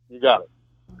 You got it.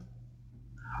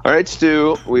 All right,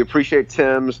 Stu, we appreciate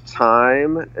Tim's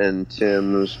time and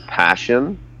Tim's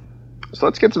passion. So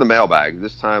let's get to the mailbag.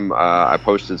 This time I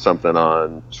posted something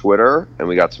on Twitter, and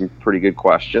we got some pretty good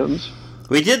questions.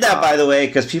 We did that, by the way,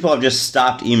 because people have just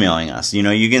stopped emailing us. You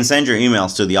know, you can send your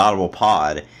emails to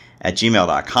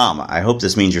theaudiblepod@gmail.com. I hope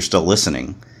this means you're still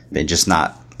listening. They're just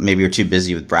not, maybe you're too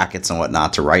busy with brackets and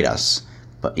whatnot to write us.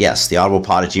 But yes,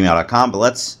 theaudiblepod@gmail.com. But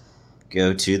let's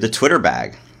go to the Twitter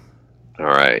bag. All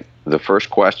right. The first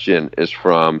question is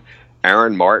from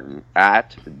Aaron Martin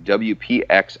at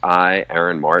WPXI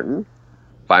Aaron Martin.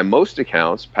 By most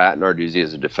accounts, Pat Narduzzi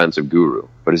is a defensive guru,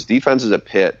 but his defenses at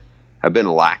Pitt have been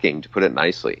lacking, to put it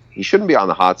nicely. He shouldn't be on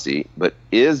the hot seat, but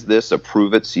is this a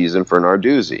prove-it season for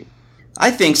Narduzzi?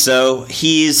 I think so.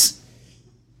 It's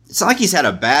not like he's had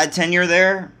a bad tenure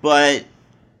there, but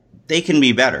they can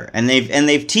be better. And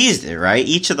they've teased it, right?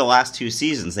 Each of the last two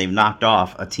seasons, they've knocked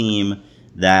off a team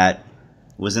that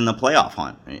was in the playoff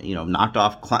hunt. You know, knocked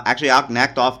off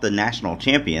the national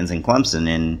champions in Clemson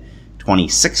in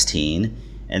 2016,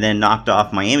 and then knocked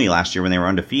off Miami last year when they were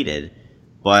undefeated,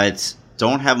 but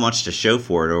don't have much to show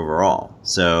for it overall.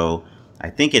 So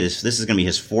I think this is going to be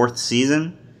his fourth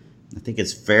season. I think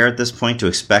it's fair at this point to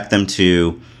expect them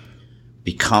to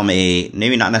become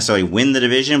maybe not necessarily win the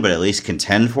division, but at least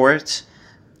contend for it.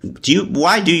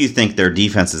 Why do you think their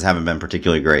defenses haven't been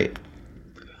particularly great?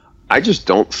 I just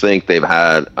don't think they've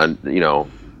had,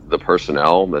 the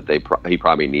personnel that he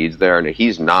probably needs there. And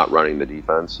he's not running the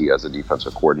defense. He has a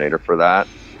defensive coordinator for that.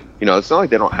 It's not like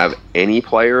they don't have any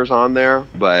players on there,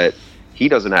 but he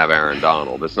doesn't have Aaron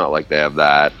Donald. It's not like they have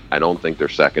that. I don't think their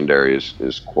secondary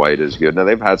is quite as good. Now,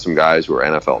 they've had some guys who are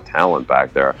NFL talent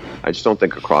back there. I just don't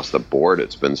think across the board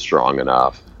it's been strong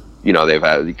enough. They've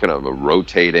had kind of a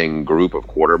rotating group of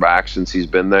quarterbacks since he's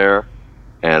been there.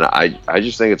 And I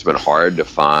just think it's been hard to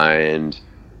find,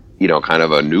 kind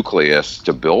of a nucleus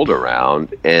to build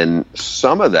around. And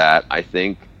some of that, I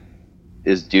think,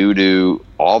 is due to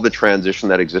all the transition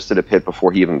that existed at Pitt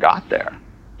before he even got there.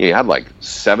 He had like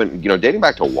 7, dating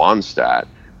back to Wanstadt,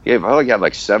 he had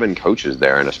like 7 coaches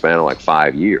there in a span of like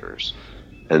 5 years.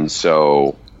 And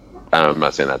so, I'm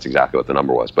not saying that's exactly what the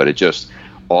number was, but it just,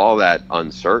 all that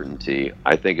uncertainty,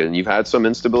 I think, and you've had some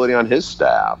instability on his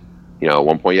staff. At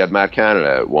one point you had Matt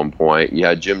Canada. At one point you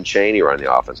had Jim Chaney running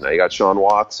the offense. Now you got Sean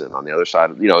Watson on the other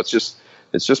side. It's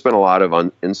just been a lot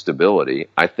of instability.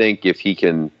 I think if he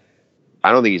can,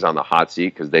 I don't think he's on the hot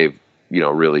seat because they've,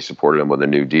 really supported him with a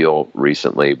new deal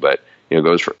recently. But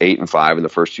goes for 8-5 in the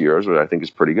first 2 years, which I think is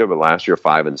pretty good. But last year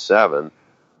 5-7.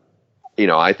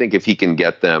 I think if he can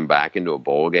get them back into a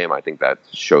bowl game, I think that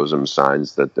shows them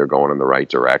signs that they're going in the right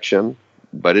direction.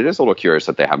 But it is a little curious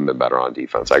that they haven't been better on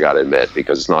defense, I got to admit,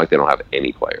 because it's not like they don't have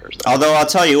any players. Although I'll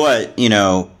tell you what,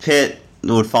 Pitt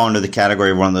would fall into the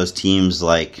category of one of those teams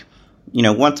like,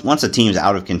 once a team's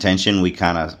out of contention, we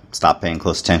kind of stop paying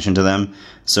close attention to them.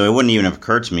 So it wouldn't even have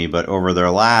occurred to me, but over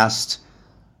their last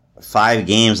 5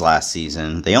 games last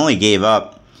season, they only gave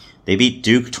up. They beat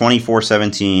Duke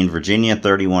 24-17, Virginia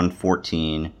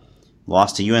 31-14,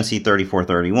 lost to UNC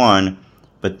 34-31,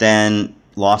 but then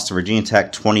lost to Virginia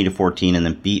Tech 20-14, and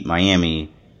then beat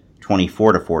Miami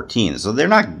 24-14. So they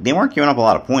weren't giving up a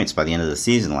lot of points by the end of the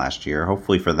season last year.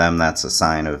 Hopefully for them, that's a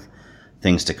sign of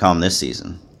things to come this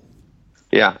season.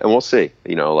 Yeah, and we'll see.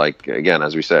 Again,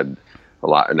 as we said, a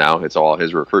lot now it's all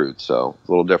his recruits, so it's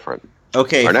a little different.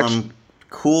 Okay, from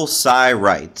Cool Sai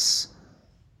writes,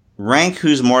 rank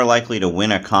who's more likely to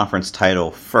win a conference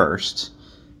title first.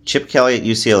 Chip Kelly at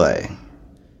UCLA.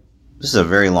 This is a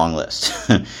very long list.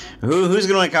 Who's going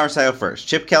to win a conference title first?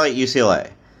 Chip Kelly at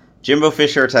UCLA, Jimbo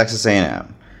Fisher at Texas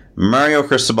A&M, Mario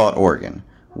Cristobal at Oregon,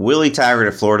 Willie Taggart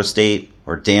at Florida State,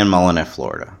 or Dan Mullen at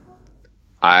Florida?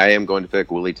 I am going to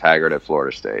pick Willie Taggart at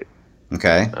Florida State.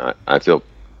 Okay. I feel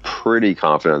pretty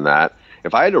confident in that.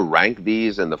 If I had to rank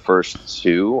these in the first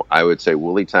two, I would say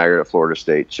Willie Taggart at Florida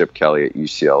State, Chip Kelly at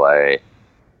UCLA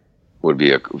would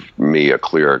be a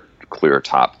clear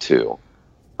top two.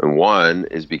 And one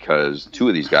is because two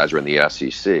of these guys are in the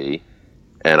SEC,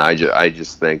 and I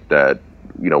just think that,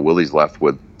 you know, Willie's left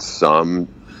with some,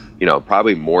 you know,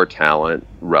 probably more talent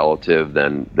relative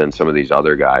than some of these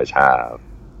other guys have.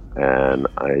 And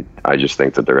I just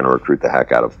think that they're going to recruit the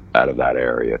heck out of that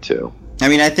area too. I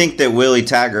mean, I think that Willie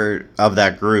Taggart of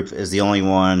that group is the only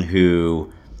one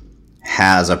who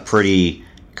has a pretty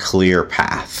clear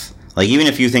path. Like, even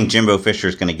if you think Jimbo Fisher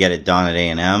is going to get it done at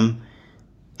A&M,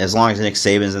 as long as Nick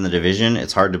Saban's in the division,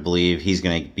 it's hard to believe he's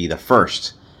going to be the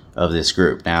first of this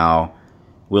group. Now,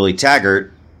 Willie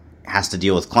Taggart has to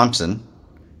deal with Clemson,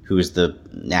 who is the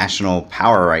national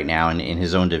power right now in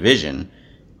his own division.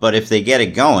 But if they get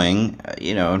it going,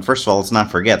 you know, and first of all, let's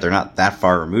not forget, they're not that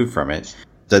far removed from it.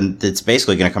 Then it's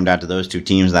basically going to come down to those two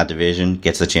teams in that division,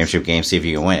 get to the championship game, see if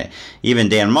you can win it. Even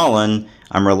Dan Mullen,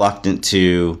 I'm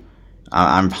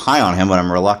high on him, but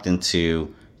I'm reluctant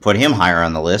to put him higher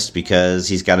on the list because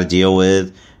he's got to deal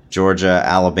with Georgia,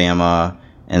 Alabama,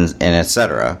 and et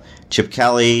cetera. Chip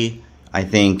Kelly, I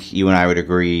think you and I would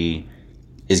agree,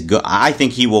 is good. I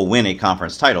think he will win a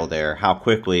conference title there. How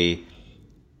quickly,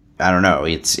 I don't know.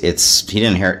 He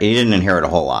didn't inherit a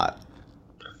whole lot.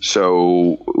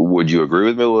 So, would you agree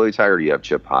with me, Willie Taggart, or do you have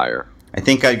Chip higher? I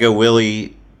think I'd go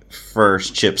Willie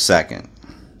first, Chip second.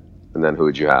 And then who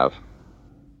would you have?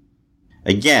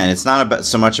 Again, it's not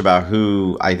so much about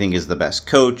who I think is the best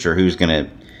coach or who's going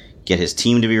to get his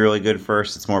team to be really good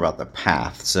first. It's more about the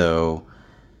path. So,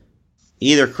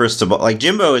 either Cristobal, like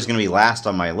Jimbo is going to be last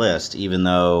on my list, even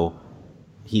though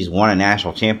he's won a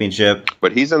national championship.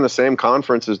 But he's in the same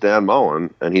conference as Dan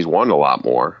Mullen, and he's won a lot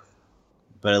more.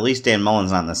 But at least Dan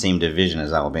Mullen's not in the same division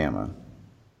as Alabama.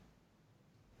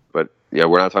 But, yeah,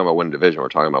 we're not talking about winning division. We're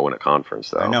talking about winning conference,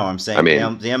 though. I know. I'm saying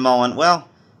Dan Mullen, well,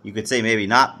 you could say maybe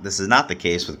not. This is not the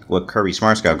case with what Kirby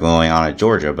Smart's got going on at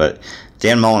Georgia, but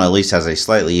Dan Mullen at least has a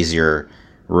slightly easier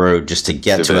road just to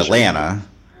get to Atlanta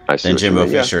than Jimbo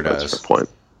Fisher does. That's a fair point.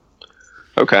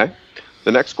 Okay.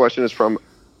 The next question is from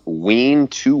Ween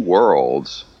Two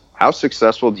Worlds. How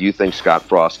successful do you think Scott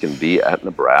Frost can be at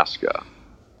Nebraska?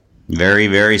 Very,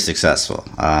 very successful.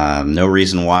 No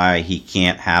reason why he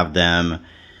can't have them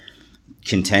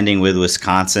contending with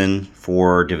Wisconsin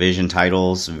for division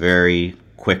titles very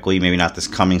quickly. Maybe not this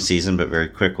coming season, but very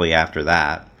quickly after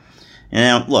that.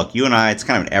 And look, you and I, it's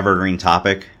kind of an evergreen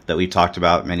topic that we've talked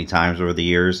about many times over the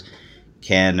years.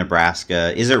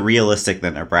 Is it realistic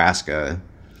that Nebraska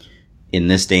in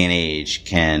this day and age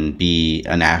can be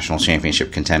a national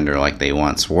championship contender like they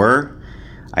once were?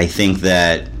 I think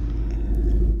that,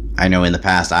 I know in the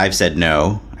past I've said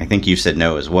no. I think you've said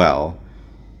no as well.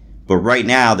 But right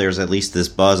now there's at least this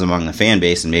buzz among the fan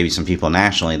base and maybe some people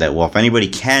nationally that, well, if anybody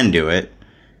can do it,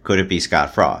 could it be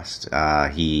Scott Frost?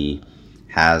 He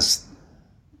has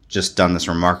just done this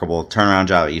remarkable turnaround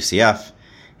job at UCF.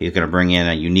 He's going to bring in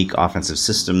a unique offensive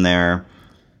system there.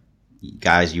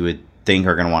 Guys you would think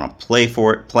are going to want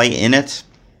to play in it.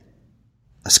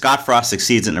 A Scott Frost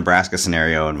succeeds at Nebraska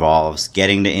scenario involves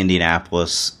getting to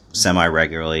Indianapolis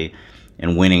semi-regularly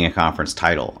and winning a conference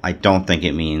title. I don't think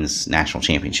it means national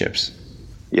championships.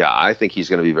 Yeah, I think he's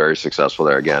going to be very successful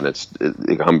there. Again, it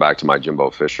come back to my Jimbo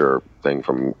Fisher thing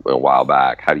from a while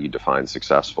back. How do you define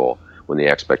successful when the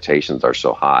expectations are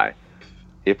so high?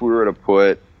 If we were to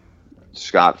put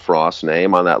Scott Frost's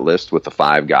name on that list with the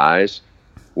five guys,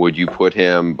 would you put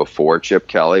him before Chip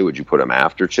Kelly? Would you put him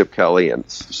after Chip Kelly and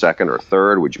second or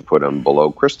third? Would you put him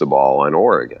below Cristobal in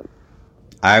Oregon?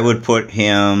 I would put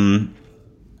him...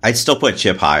 I'd still put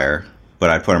Chip higher, but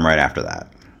I'd put him right after that.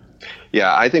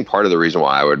 Yeah, I think part of the reason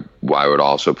why I would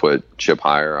also put Chip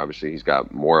higher, obviously he's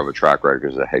got more of a track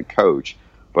record as a head coach,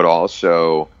 but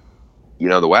also, you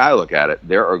know, the way I look at it,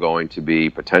 there are going to be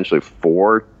potentially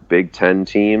 4 Big Ten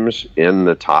teams in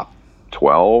the top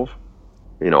 12.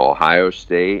 You know, Ohio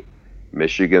State,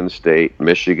 Michigan,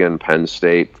 Penn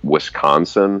State,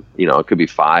 Wisconsin. You know, it could be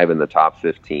 5 in the top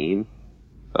 15.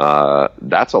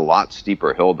 That's a lot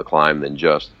steeper hill to climb than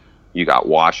just you got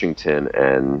Washington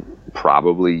and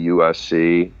probably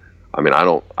USC. I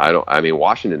mean,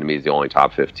 Washington to me is the only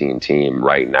top 15 team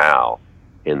right now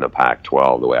in the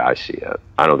Pac-12 the way I see it.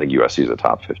 I don't think USC is a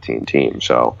top 15 team,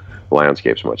 so the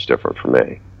landscape's much different for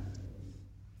me.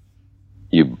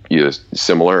 You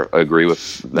similar agree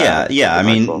with that? Yeah. I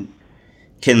mean,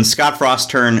 Can Scott Frost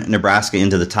turn Nebraska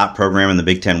into the top program in the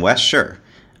Big Ten West? Sure.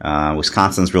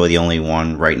 Wisconsin's really the only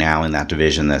one right now in that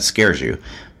division that scares you.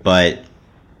 But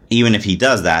even if he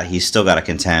does that, he's still got to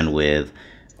contend with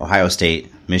Ohio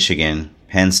State, Michigan,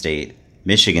 Penn State,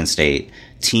 Michigan State,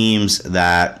 teams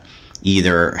that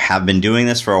either have been doing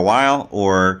this for a while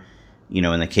or,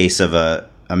 in the case of a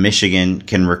Michigan,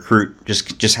 can recruit,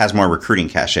 just has more recruiting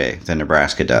cachet than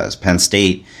Nebraska does. Penn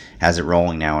State has it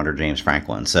rolling now under James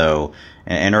Franklin. So,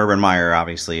 and Urban Meyer,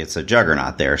 obviously, it's a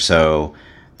juggernaut there. So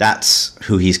that's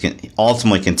who he's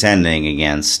ultimately contending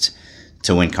against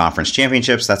to win conference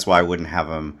championships. That's why I wouldn't have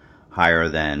him higher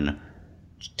than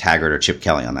Taggart or Chip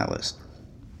Kelly on that list.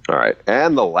 All right.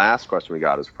 And the last question we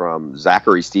got is from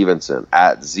Zachary Stevenson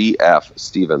at ZF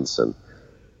Stevenson.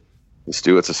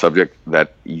 Stu, it's a subject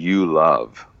that you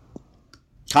love.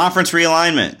 Conference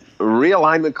realignment.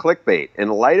 Realignment clickbait. In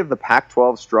light of the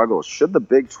Pac-12 struggles, should the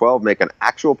Big 12 make an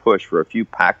actual push for a few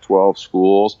Pac-12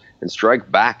 schools and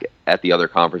strike back at the other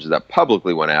conferences that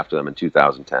publicly went after them in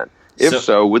 2010? If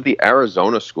so, would the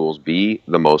Arizona schools be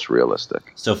the most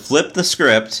realistic? So flip the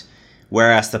script.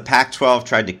 Whereas the Pac-12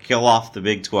 tried to kill off the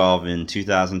Big 12 in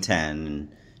 2010 and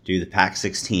do the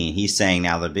Pac-16, he's saying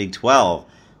now the Big 12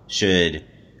 should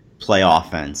play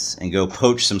offense and go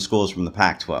poach some schools from the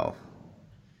Pac-12.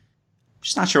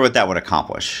 Just not sure what that would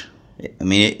accomplish. I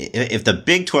mean, if the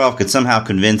Big 12 could somehow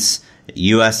convince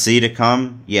USC to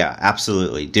come, yeah,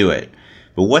 absolutely, do it.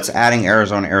 But what's adding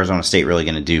Arizona State really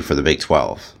going to do for the Big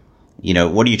 12?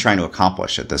 What are you trying to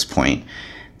accomplish at this point?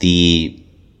 The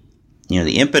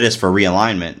impetus for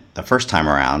realignment the first time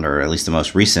around, or at least the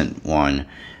most recent one,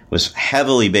 was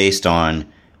heavily based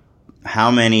on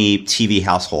how many TV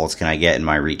households can I get in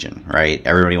my region, right?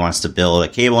 Everybody wants to build a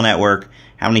cable network.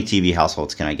 How many TV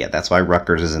households can I get? That's why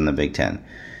Rutgers is in the Big Ten.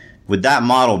 With that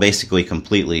model basically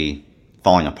completely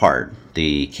falling apart,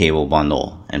 the cable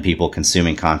bundle and people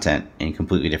consuming content in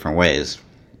completely different ways,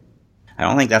 I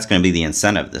don't think that's going to be the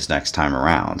incentive this next time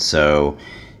around. So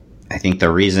I think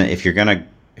the reason, if you're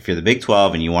the Big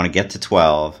 12 and you want to get to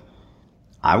 12,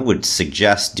 I would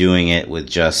suggest doing it with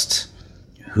just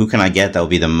who can I get that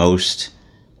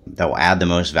will add the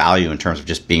most value in terms of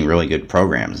just being really good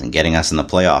programs and getting us in the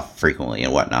playoff frequently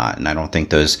and whatnot. And I don't think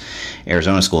those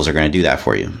Arizona schools are going to do that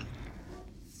for you.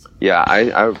 Yeah,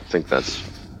 I think that's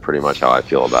pretty much how I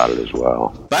feel about it as well.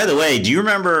 By the way, do you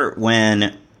remember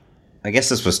when, I guess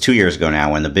this was 2 years ago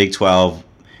now, when the Big 12,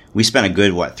 we spent a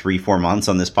good, 3-4 months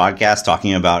on this podcast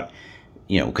talking about,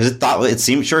 because it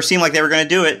seemed like they were going to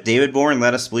do it. David Bourne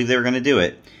let us believe they were going to do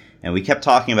it. And we kept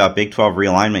talking about Big 12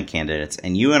 realignment candidates.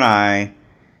 And you and I,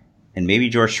 and maybe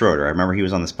George Schroeder, I remember he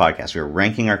was on this podcast, we were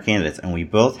ranking our candidates, and we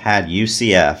both had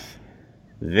UCF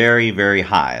very, very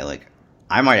high. Like,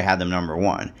 I might have had them number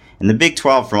one. And the Big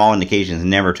 12, from all indications,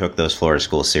 never took those Florida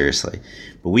schools seriously.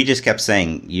 But we just kept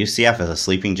saying UCF is a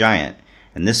sleeping giant.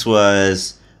 And I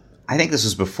think this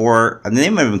was before, they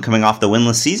might have been coming off the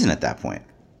winless season at that point.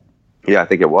 Yeah, I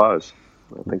think it was.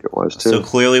 Too. So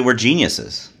clearly we're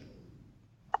geniuses.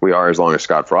 We are, as long as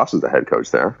Scott Frost is the head coach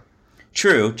there.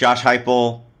 True. Josh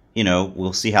Heupel,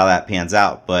 we'll see how that pans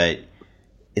out. But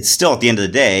it's still, at the end of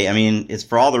the day, I mean, it's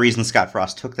for all the reasons Scott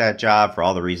Frost took that job, for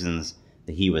all the reasons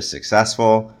that he was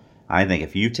successful. I think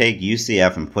if you take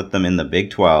UCF and put them in the Big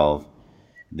 12,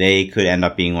 they could end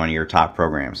up being one of your top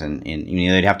programs. And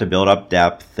they'd have to build up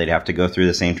depth. They'd have to go through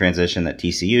the same transition that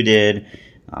TCU did,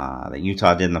 that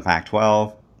Utah did in the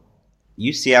Pac-12.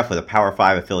 UCF with a Power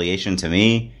 5 affiliation, to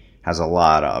me, has a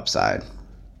lot of upside.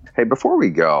 Hey, before we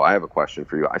go, I have a question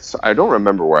for you. I don't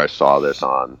remember where I saw this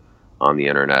on the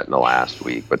internet in the last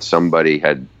week, but somebody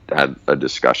had a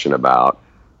discussion about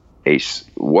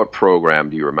what program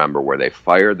do you remember where they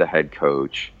fired the head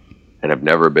coach and have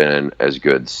never been as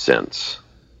good since?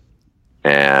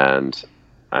 And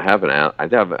I have an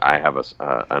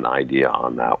idea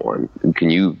on that one. Can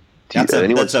you? That's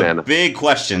a big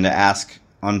question to ask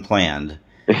unplanned.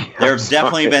 There have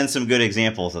definitely been some good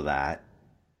examples of that.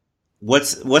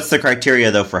 What's the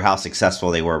criteria though for how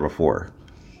successful they were before?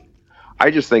 I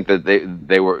just think that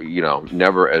they were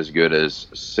never as good as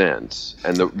since.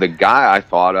 And the guy I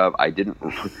thought of,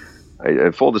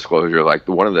 full disclosure, like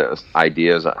one of the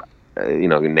ideas,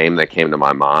 the name that came to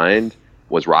my mind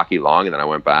was Rocky Long, and then I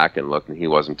went back and looked, and he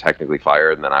wasn't technically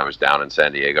fired. And then I was down in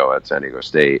San Diego at San Diego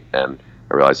State, and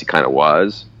I realized he kind of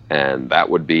was, and that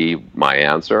would be my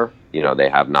answer. They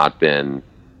have not been.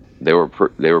 They were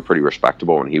pretty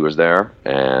respectable when he was there,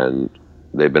 and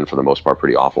they've been for the most part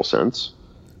pretty awful since.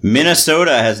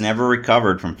 Minnesota has never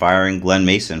recovered from firing Glenn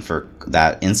Mason for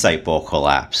that Insight Bowl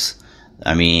collapse.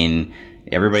 I mean,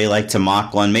 everybody liked to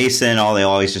mock Glenn Mason. They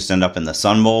always just end up in the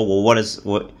Sun Bowl. Well, what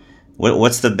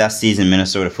What's the best season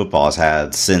Minnesota football has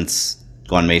had since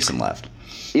Glenn Mason left?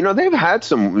 You know, they've had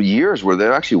some years where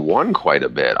they've actually won quite a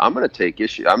bit. I'm going to take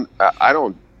issue. I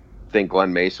don't think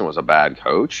Glenn Mason was a bad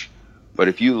coach, but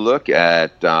if you look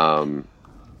at, I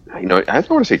don't want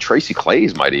to say Tracy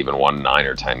Claeys might even won 9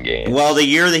 or 10 games. Well, the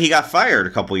year that he got fired a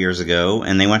couple years ago,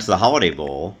 and they went to the Holiday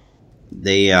Bowl,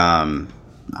 they, I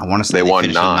want to say they won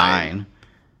finished 9.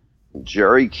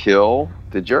 Jerry Kill.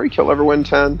 Did Jerry Kill ever win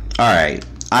 10? All right,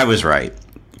 I was right.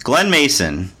 Glenn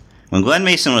Mason. When Glenn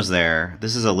Mason was there,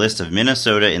 this is a list of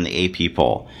Minnesota in the AP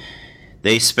poll.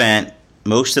 They spent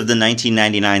most of the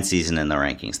 1999 season in the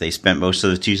rankings. They spent most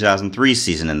of the 2003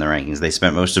 season in the rankings. They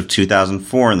spent most of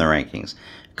 2004 in the rankings.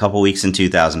 A couple weeks in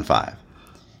 2005.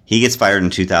 He gets fired in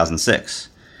 2006.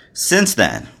 Since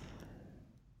then,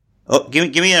 give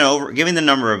me the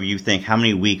number of you think how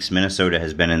many weeks Minnesota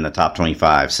has been in the top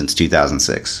 25 since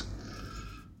 2006.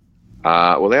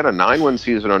 Well, they had a 9-win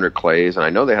season under Claeys, and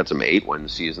I know they had some 8-win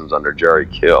seasons under Jerry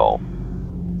Kill.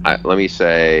 Let me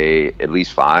say at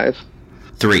least 5.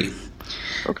 3.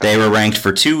 Okay. They were ranked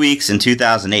for 2 weeks in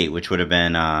 2008, which would have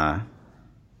been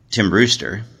Tim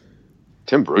Brewster.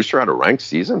 Tim Brewster had a ranked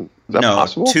season? Is that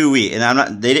possible? 2 weeks. And I'm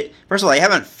not. First of all, they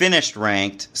haven't finished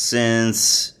ranked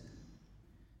since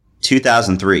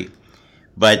 2003,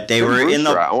 but they were in the.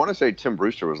 I want to say Tim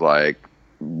Brewster was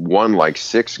won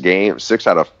 6 games, 6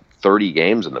 out of 30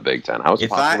 games in the Big Ten. How is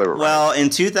it possible? Well, in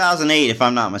 2008, if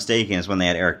I'm not mistaken, is when they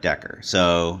had Eric Decker.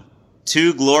 So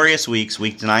 2 glorious weeks,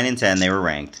 weeks 9 and 10, they were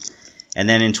ranked. And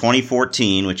then in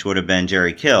 2014, which would have been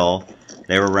Jerry Kill,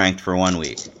 they were ranked for 1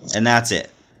 week. And that's it.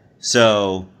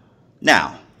 So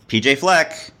now, PJ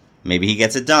Fleck, maybe he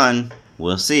gets it done.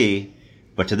 We'll see.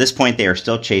 But to this point, they are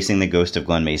still chasing the ghost of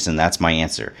Glenn Mason. That's my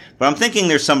answer. But I'm thinking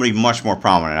there's somebody much more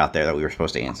prominent out there that we were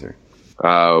supposed to answer.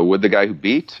 Would the guy who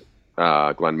beat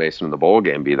Glenn Mason in the bowl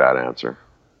game be that answer?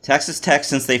 Texas Tech,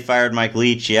 since they fired Mike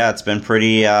Leach, it's been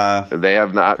pretty. They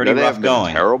have not. Pretty they rough have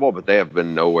going. Been terrible, but they have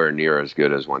been nowhere near as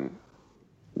good as when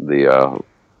the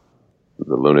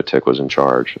lunatic was in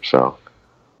charge. So,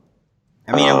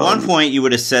 I mean, at one point you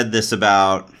would have said this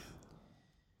about.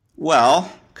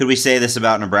 Well, could we say this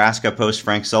about Nebraska post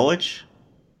Frank Solich?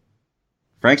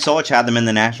 Frank Solich had them in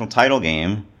the national title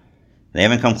game. They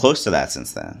haven't come close to that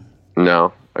since then.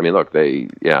 No, I mean, look, they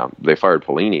fired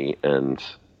Pelini,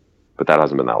 but that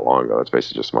hasn't been that long ago. It's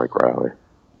basically just Mike Riley.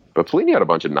 But Pelini had a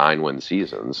bunch of 9-win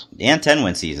seasons. And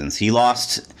 10-win seasons. He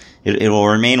lost. It will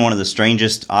remain one of the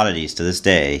strangest oddities to this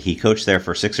day. He coached there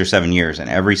for 6 or 7 years, and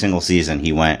every single season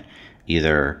he went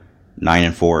either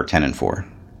 9-4 or 10-4.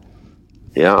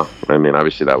 Yeah, I mean,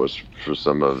 obviously that was for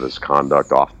some of his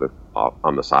conduct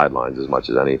on the sidelines as much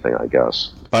as anything, I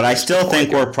guess. But I still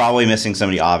think we're probably missing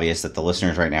somebody obvious that the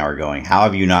listeners right now are going, how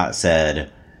have you not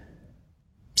said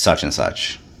such and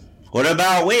such? What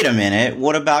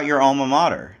about your alma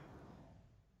mater?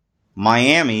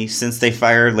 Miami, since they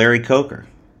fired Larry Coker.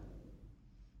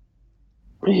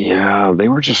 Yeah, they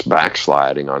were just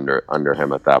backsliding under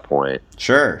him at that point.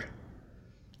 Sure.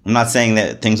 I'm not saying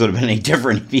that things would have been any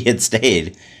different if he had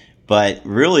stayed, but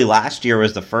really last year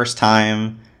was the first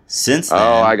time since then.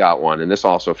 Oh, I got one, and this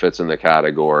also fits in the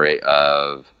category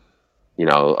of,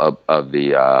 of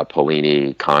the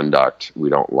Pelini conduct we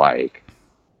don't like.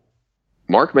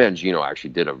 Mark Mangino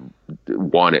actually did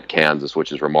one at Kansas,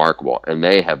 which is remarkable, and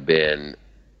they have been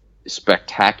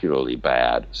spectacularly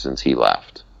bad since he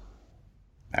left.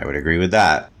 I would agree with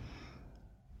that.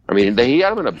 I mean, he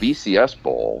had him in a BCS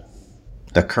bowl.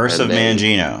 The curse of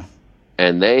Mangino.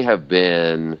 And they have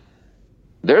been,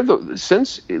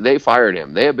 since they fired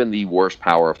him, they have been the worst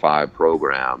Power 5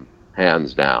 program,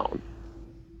 hands down.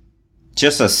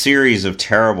 Just a series of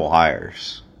terrible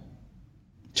hires.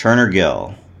 Turner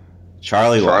Gill.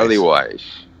 Charlie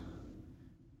Weiss.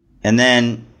 And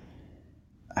then,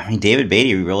 I mean, David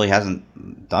Beatty really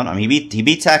hasn't done. I mean, he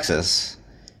beat Texas,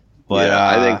 but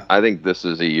yeah, I think this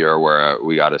is a year where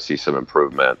we got to see some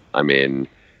improvement. I mean,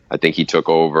 I think he took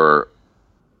over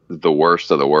the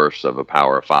worst of a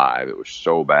Power 5. It was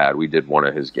so bad. We did one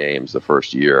of his games the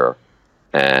first year,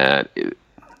 and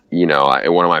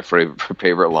one of my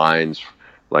favorite lines,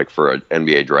 like for an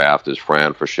NBA draft, is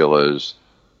Fran Fraschiller's.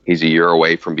 He's a year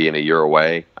away from being a year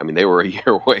away. I mean, they were a year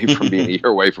away from being a year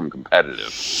away from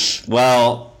competitive.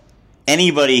 Well,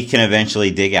 anybody can eventually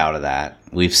dig out of that.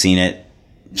 We've seen it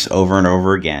over and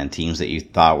over again. Teams that you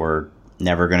thought were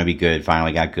never going to be good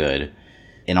finally got good.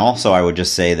 And also, I would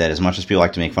just say that as much as people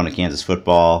like to make fun of Kansas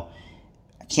football,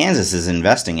 Kansas is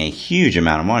investing a huge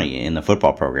amount of money in the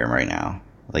football program right now.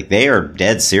 Like, they are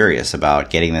dead serious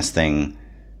about getting this thing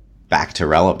back to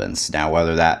relevance. Now,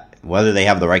 whether they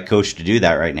have the right coach to do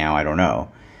that right now, I don't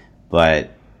know.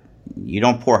 But you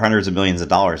don't pour hundreds of millions of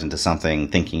dollars into something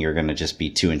thinking you're going to just be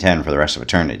 2-10 for the rest of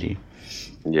eternity.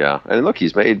 Yeah, and look,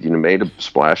 he's made a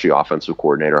splashy offensive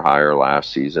coordinator hire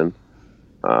last season,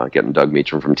 getting Doug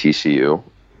Meacham from TCU.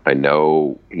 I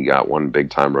know he got one big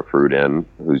time recruit in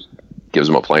who gives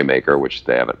him a playmaker, which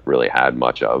they haven't really had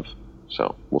much of.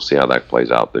 So we'll see how that plays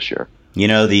out this year. You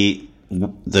know, the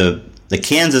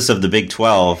Kansas of the Big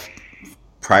 12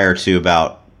 prior to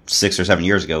about 6 or 7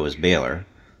 years ago was Baylor.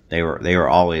 They were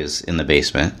always in the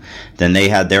basement. Then they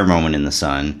had their moment in the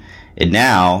sun. And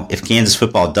now, if Kansas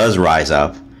football does rise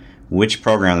up, which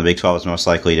program in the Big 12 is most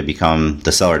likely to become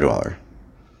the cellar dweller?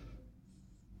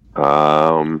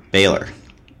 Baylor.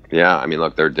 Yeah, I mean,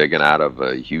 look, they're digging out of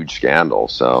a huge scandal,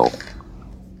 so...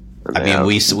 I mean,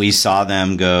 we saw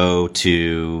them go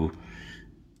to...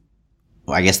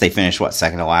 Well, I guess they finished,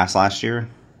 second to last year?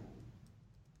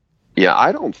 Yeah,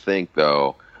 I don't think,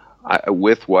 though,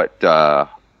 with what the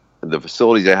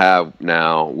facilities they have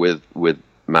now with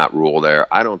Matt Rule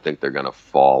there, I don't think they're going to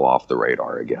fall off the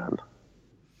radar again.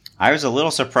 I was a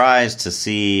little surprised to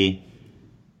see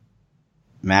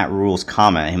Matt Rule's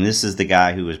comment. I mean, this is the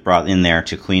guy who was brought in there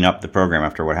to clean up the program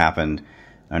after what happened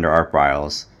under Art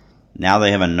Briles. Now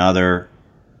they have another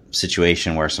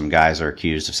situation where some guys are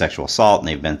accused of sexual assault and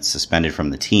they've been suspended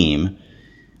from the team.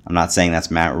 I'm not saying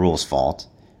that's Matt Rule's fault,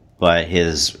 but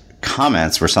his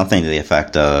comments were something to the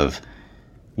effect of,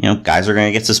 guys are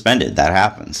going to get suspended. That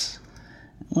happens.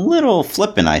 A little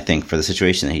flippant, I think, for the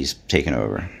situation that he's taken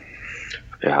over.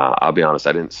 Yeah, I'll be honest.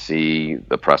 I didn't see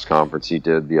the press conference he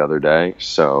did the other day,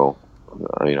 so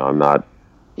I'm not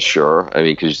sure. I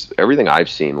mean, because everything I've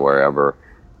seen wherever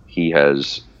he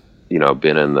has,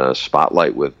 been in the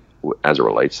spotlight with as it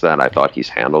relates to that, I thought he's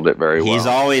handled it very well. He's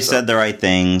always said the right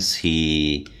things.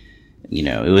 He,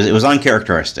 it was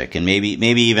uncharacteristic, and maybe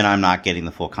even I'm not getting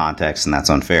the full context, and that's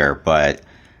unfair. But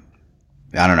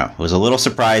I don't know. It was a little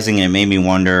surprising, and it made me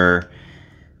wonder.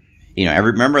 I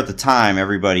remember at the time,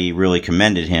 everybody really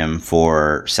commended him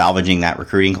for salvaging that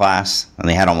recruiting class. And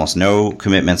they had almost no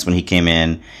commitments when he came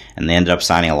in, and they ended up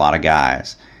signing a lot of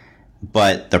guys.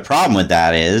 But the problem with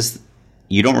that is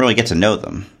you don't really get to know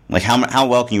them. Like, how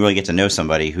well can you really get to know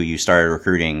somebody who you started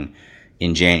recruiting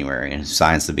in January and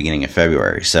signs the beginning of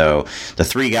February? So the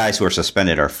 3 guys who are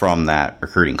suspended are from that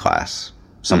recruiting class.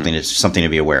 Something to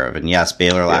be aware of. And yes,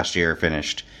 Baylor last year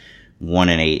finished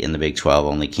 1-8 in the Big 12.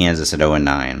 Only Kansas at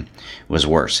 0-9 was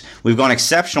worse. We've gone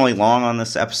exceptionally long on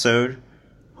this episode.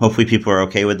 Hopefully people are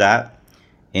okay with that.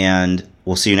 And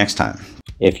we'll see you next time.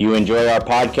 If you enjoy our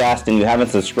podcast and you haven't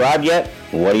subscribed yet,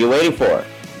 what are you waiting for?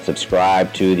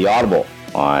 Subscribe to The Audible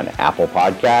on Apple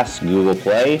Podcasts, Google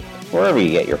Play, wherever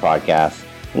you get your podcasts.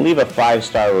 Leave a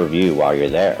 5-star review while you're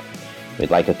there.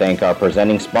 We'd like to thank our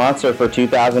presenting sponsor for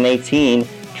 2018,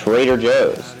 Trader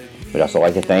Joe's. We'd also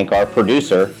like to thank our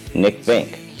producer, Nick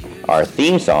Fink. Our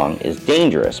theme song is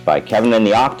Dangerous by Kevin and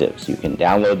the Octaves. You can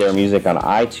download their music on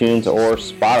iTunes or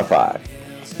Spotify.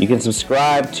 You can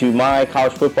subscribe to my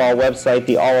college football website,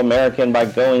 The All-American, by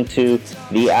going to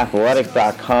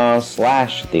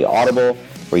theathletic.com/theaudible,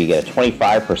 where you get a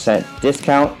 25%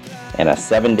 discount and a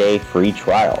 7-day free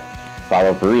trial.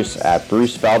 Follow Bruce at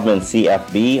Bruce Feldman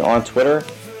CFB on Twitter.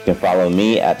 You can follow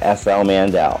me at SL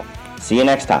Mandel. See you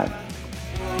next time.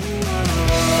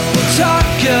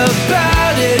 Talk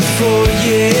about it for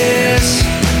years.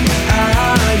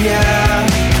 Yeah.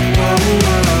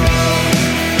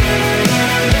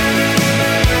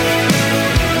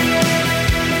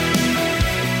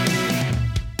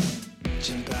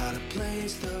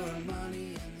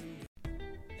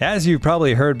 As you've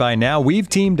probably heard by now, we've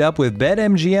teamed up with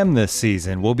BetMGM this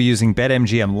season. We'll be using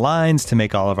BetMGM lines to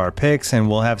make all of our picks, and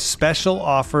we'll have special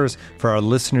offers for our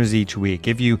listeners each week.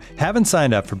 If you haven't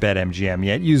signed up for BetMGM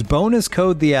yet, use bonus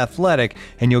code The Athletic,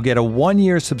 and you'll get a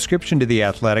 1-year subscription to The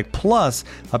Athletic, plus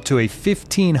up to a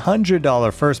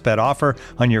 $1,500 first bet offer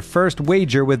on your first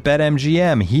wager with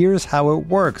BetMGM. Here's how it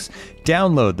works.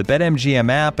 Download the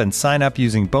BetMGM app and sign up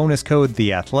using bonus code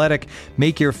The Athletic.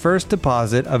 Make your first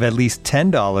deposit of at least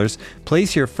 $10.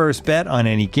 Place your first bet on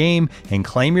any game and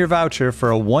claim your voucher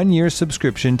for a 1-year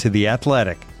subscription to The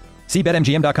Athletic. See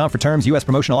BetMGM.com for terms. U.S.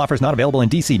 promotional offers not available in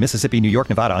D.C., Mississippi, New York,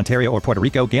 Nevada, Ontario, or Puerto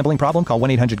Rico. Gambling problem? Call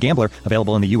 1-800-GAMBLER.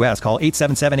 Available in the U.S. Call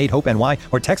 877-8-HOPE-NY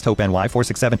or text HOPE-NY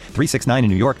 467-369 in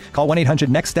New York. Call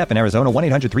 1-800-NEXT-STEP in Arizona.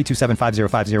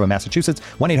 1-800-327-5050 in Massachusetts.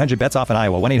 1-800-BETS-OFF in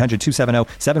Iowa.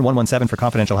 1-800-270-7117 for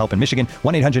confidential help in Michigan.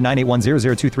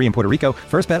 1-800-981-0023 in Puerto Rico.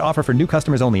 First bet offer for new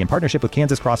customers only in partnership with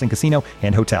Kansas Crossing Casino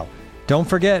and Hotel. Don't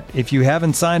forget, if you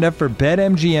haven't signed up for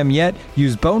BetMGM yet,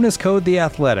 use bonus code The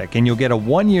Athletic, and you'll get a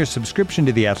 1-year subscription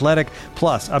to The Athletic,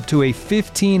 plus up to a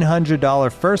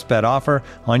 $1,500 first bet offer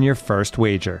on your first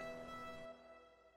wager.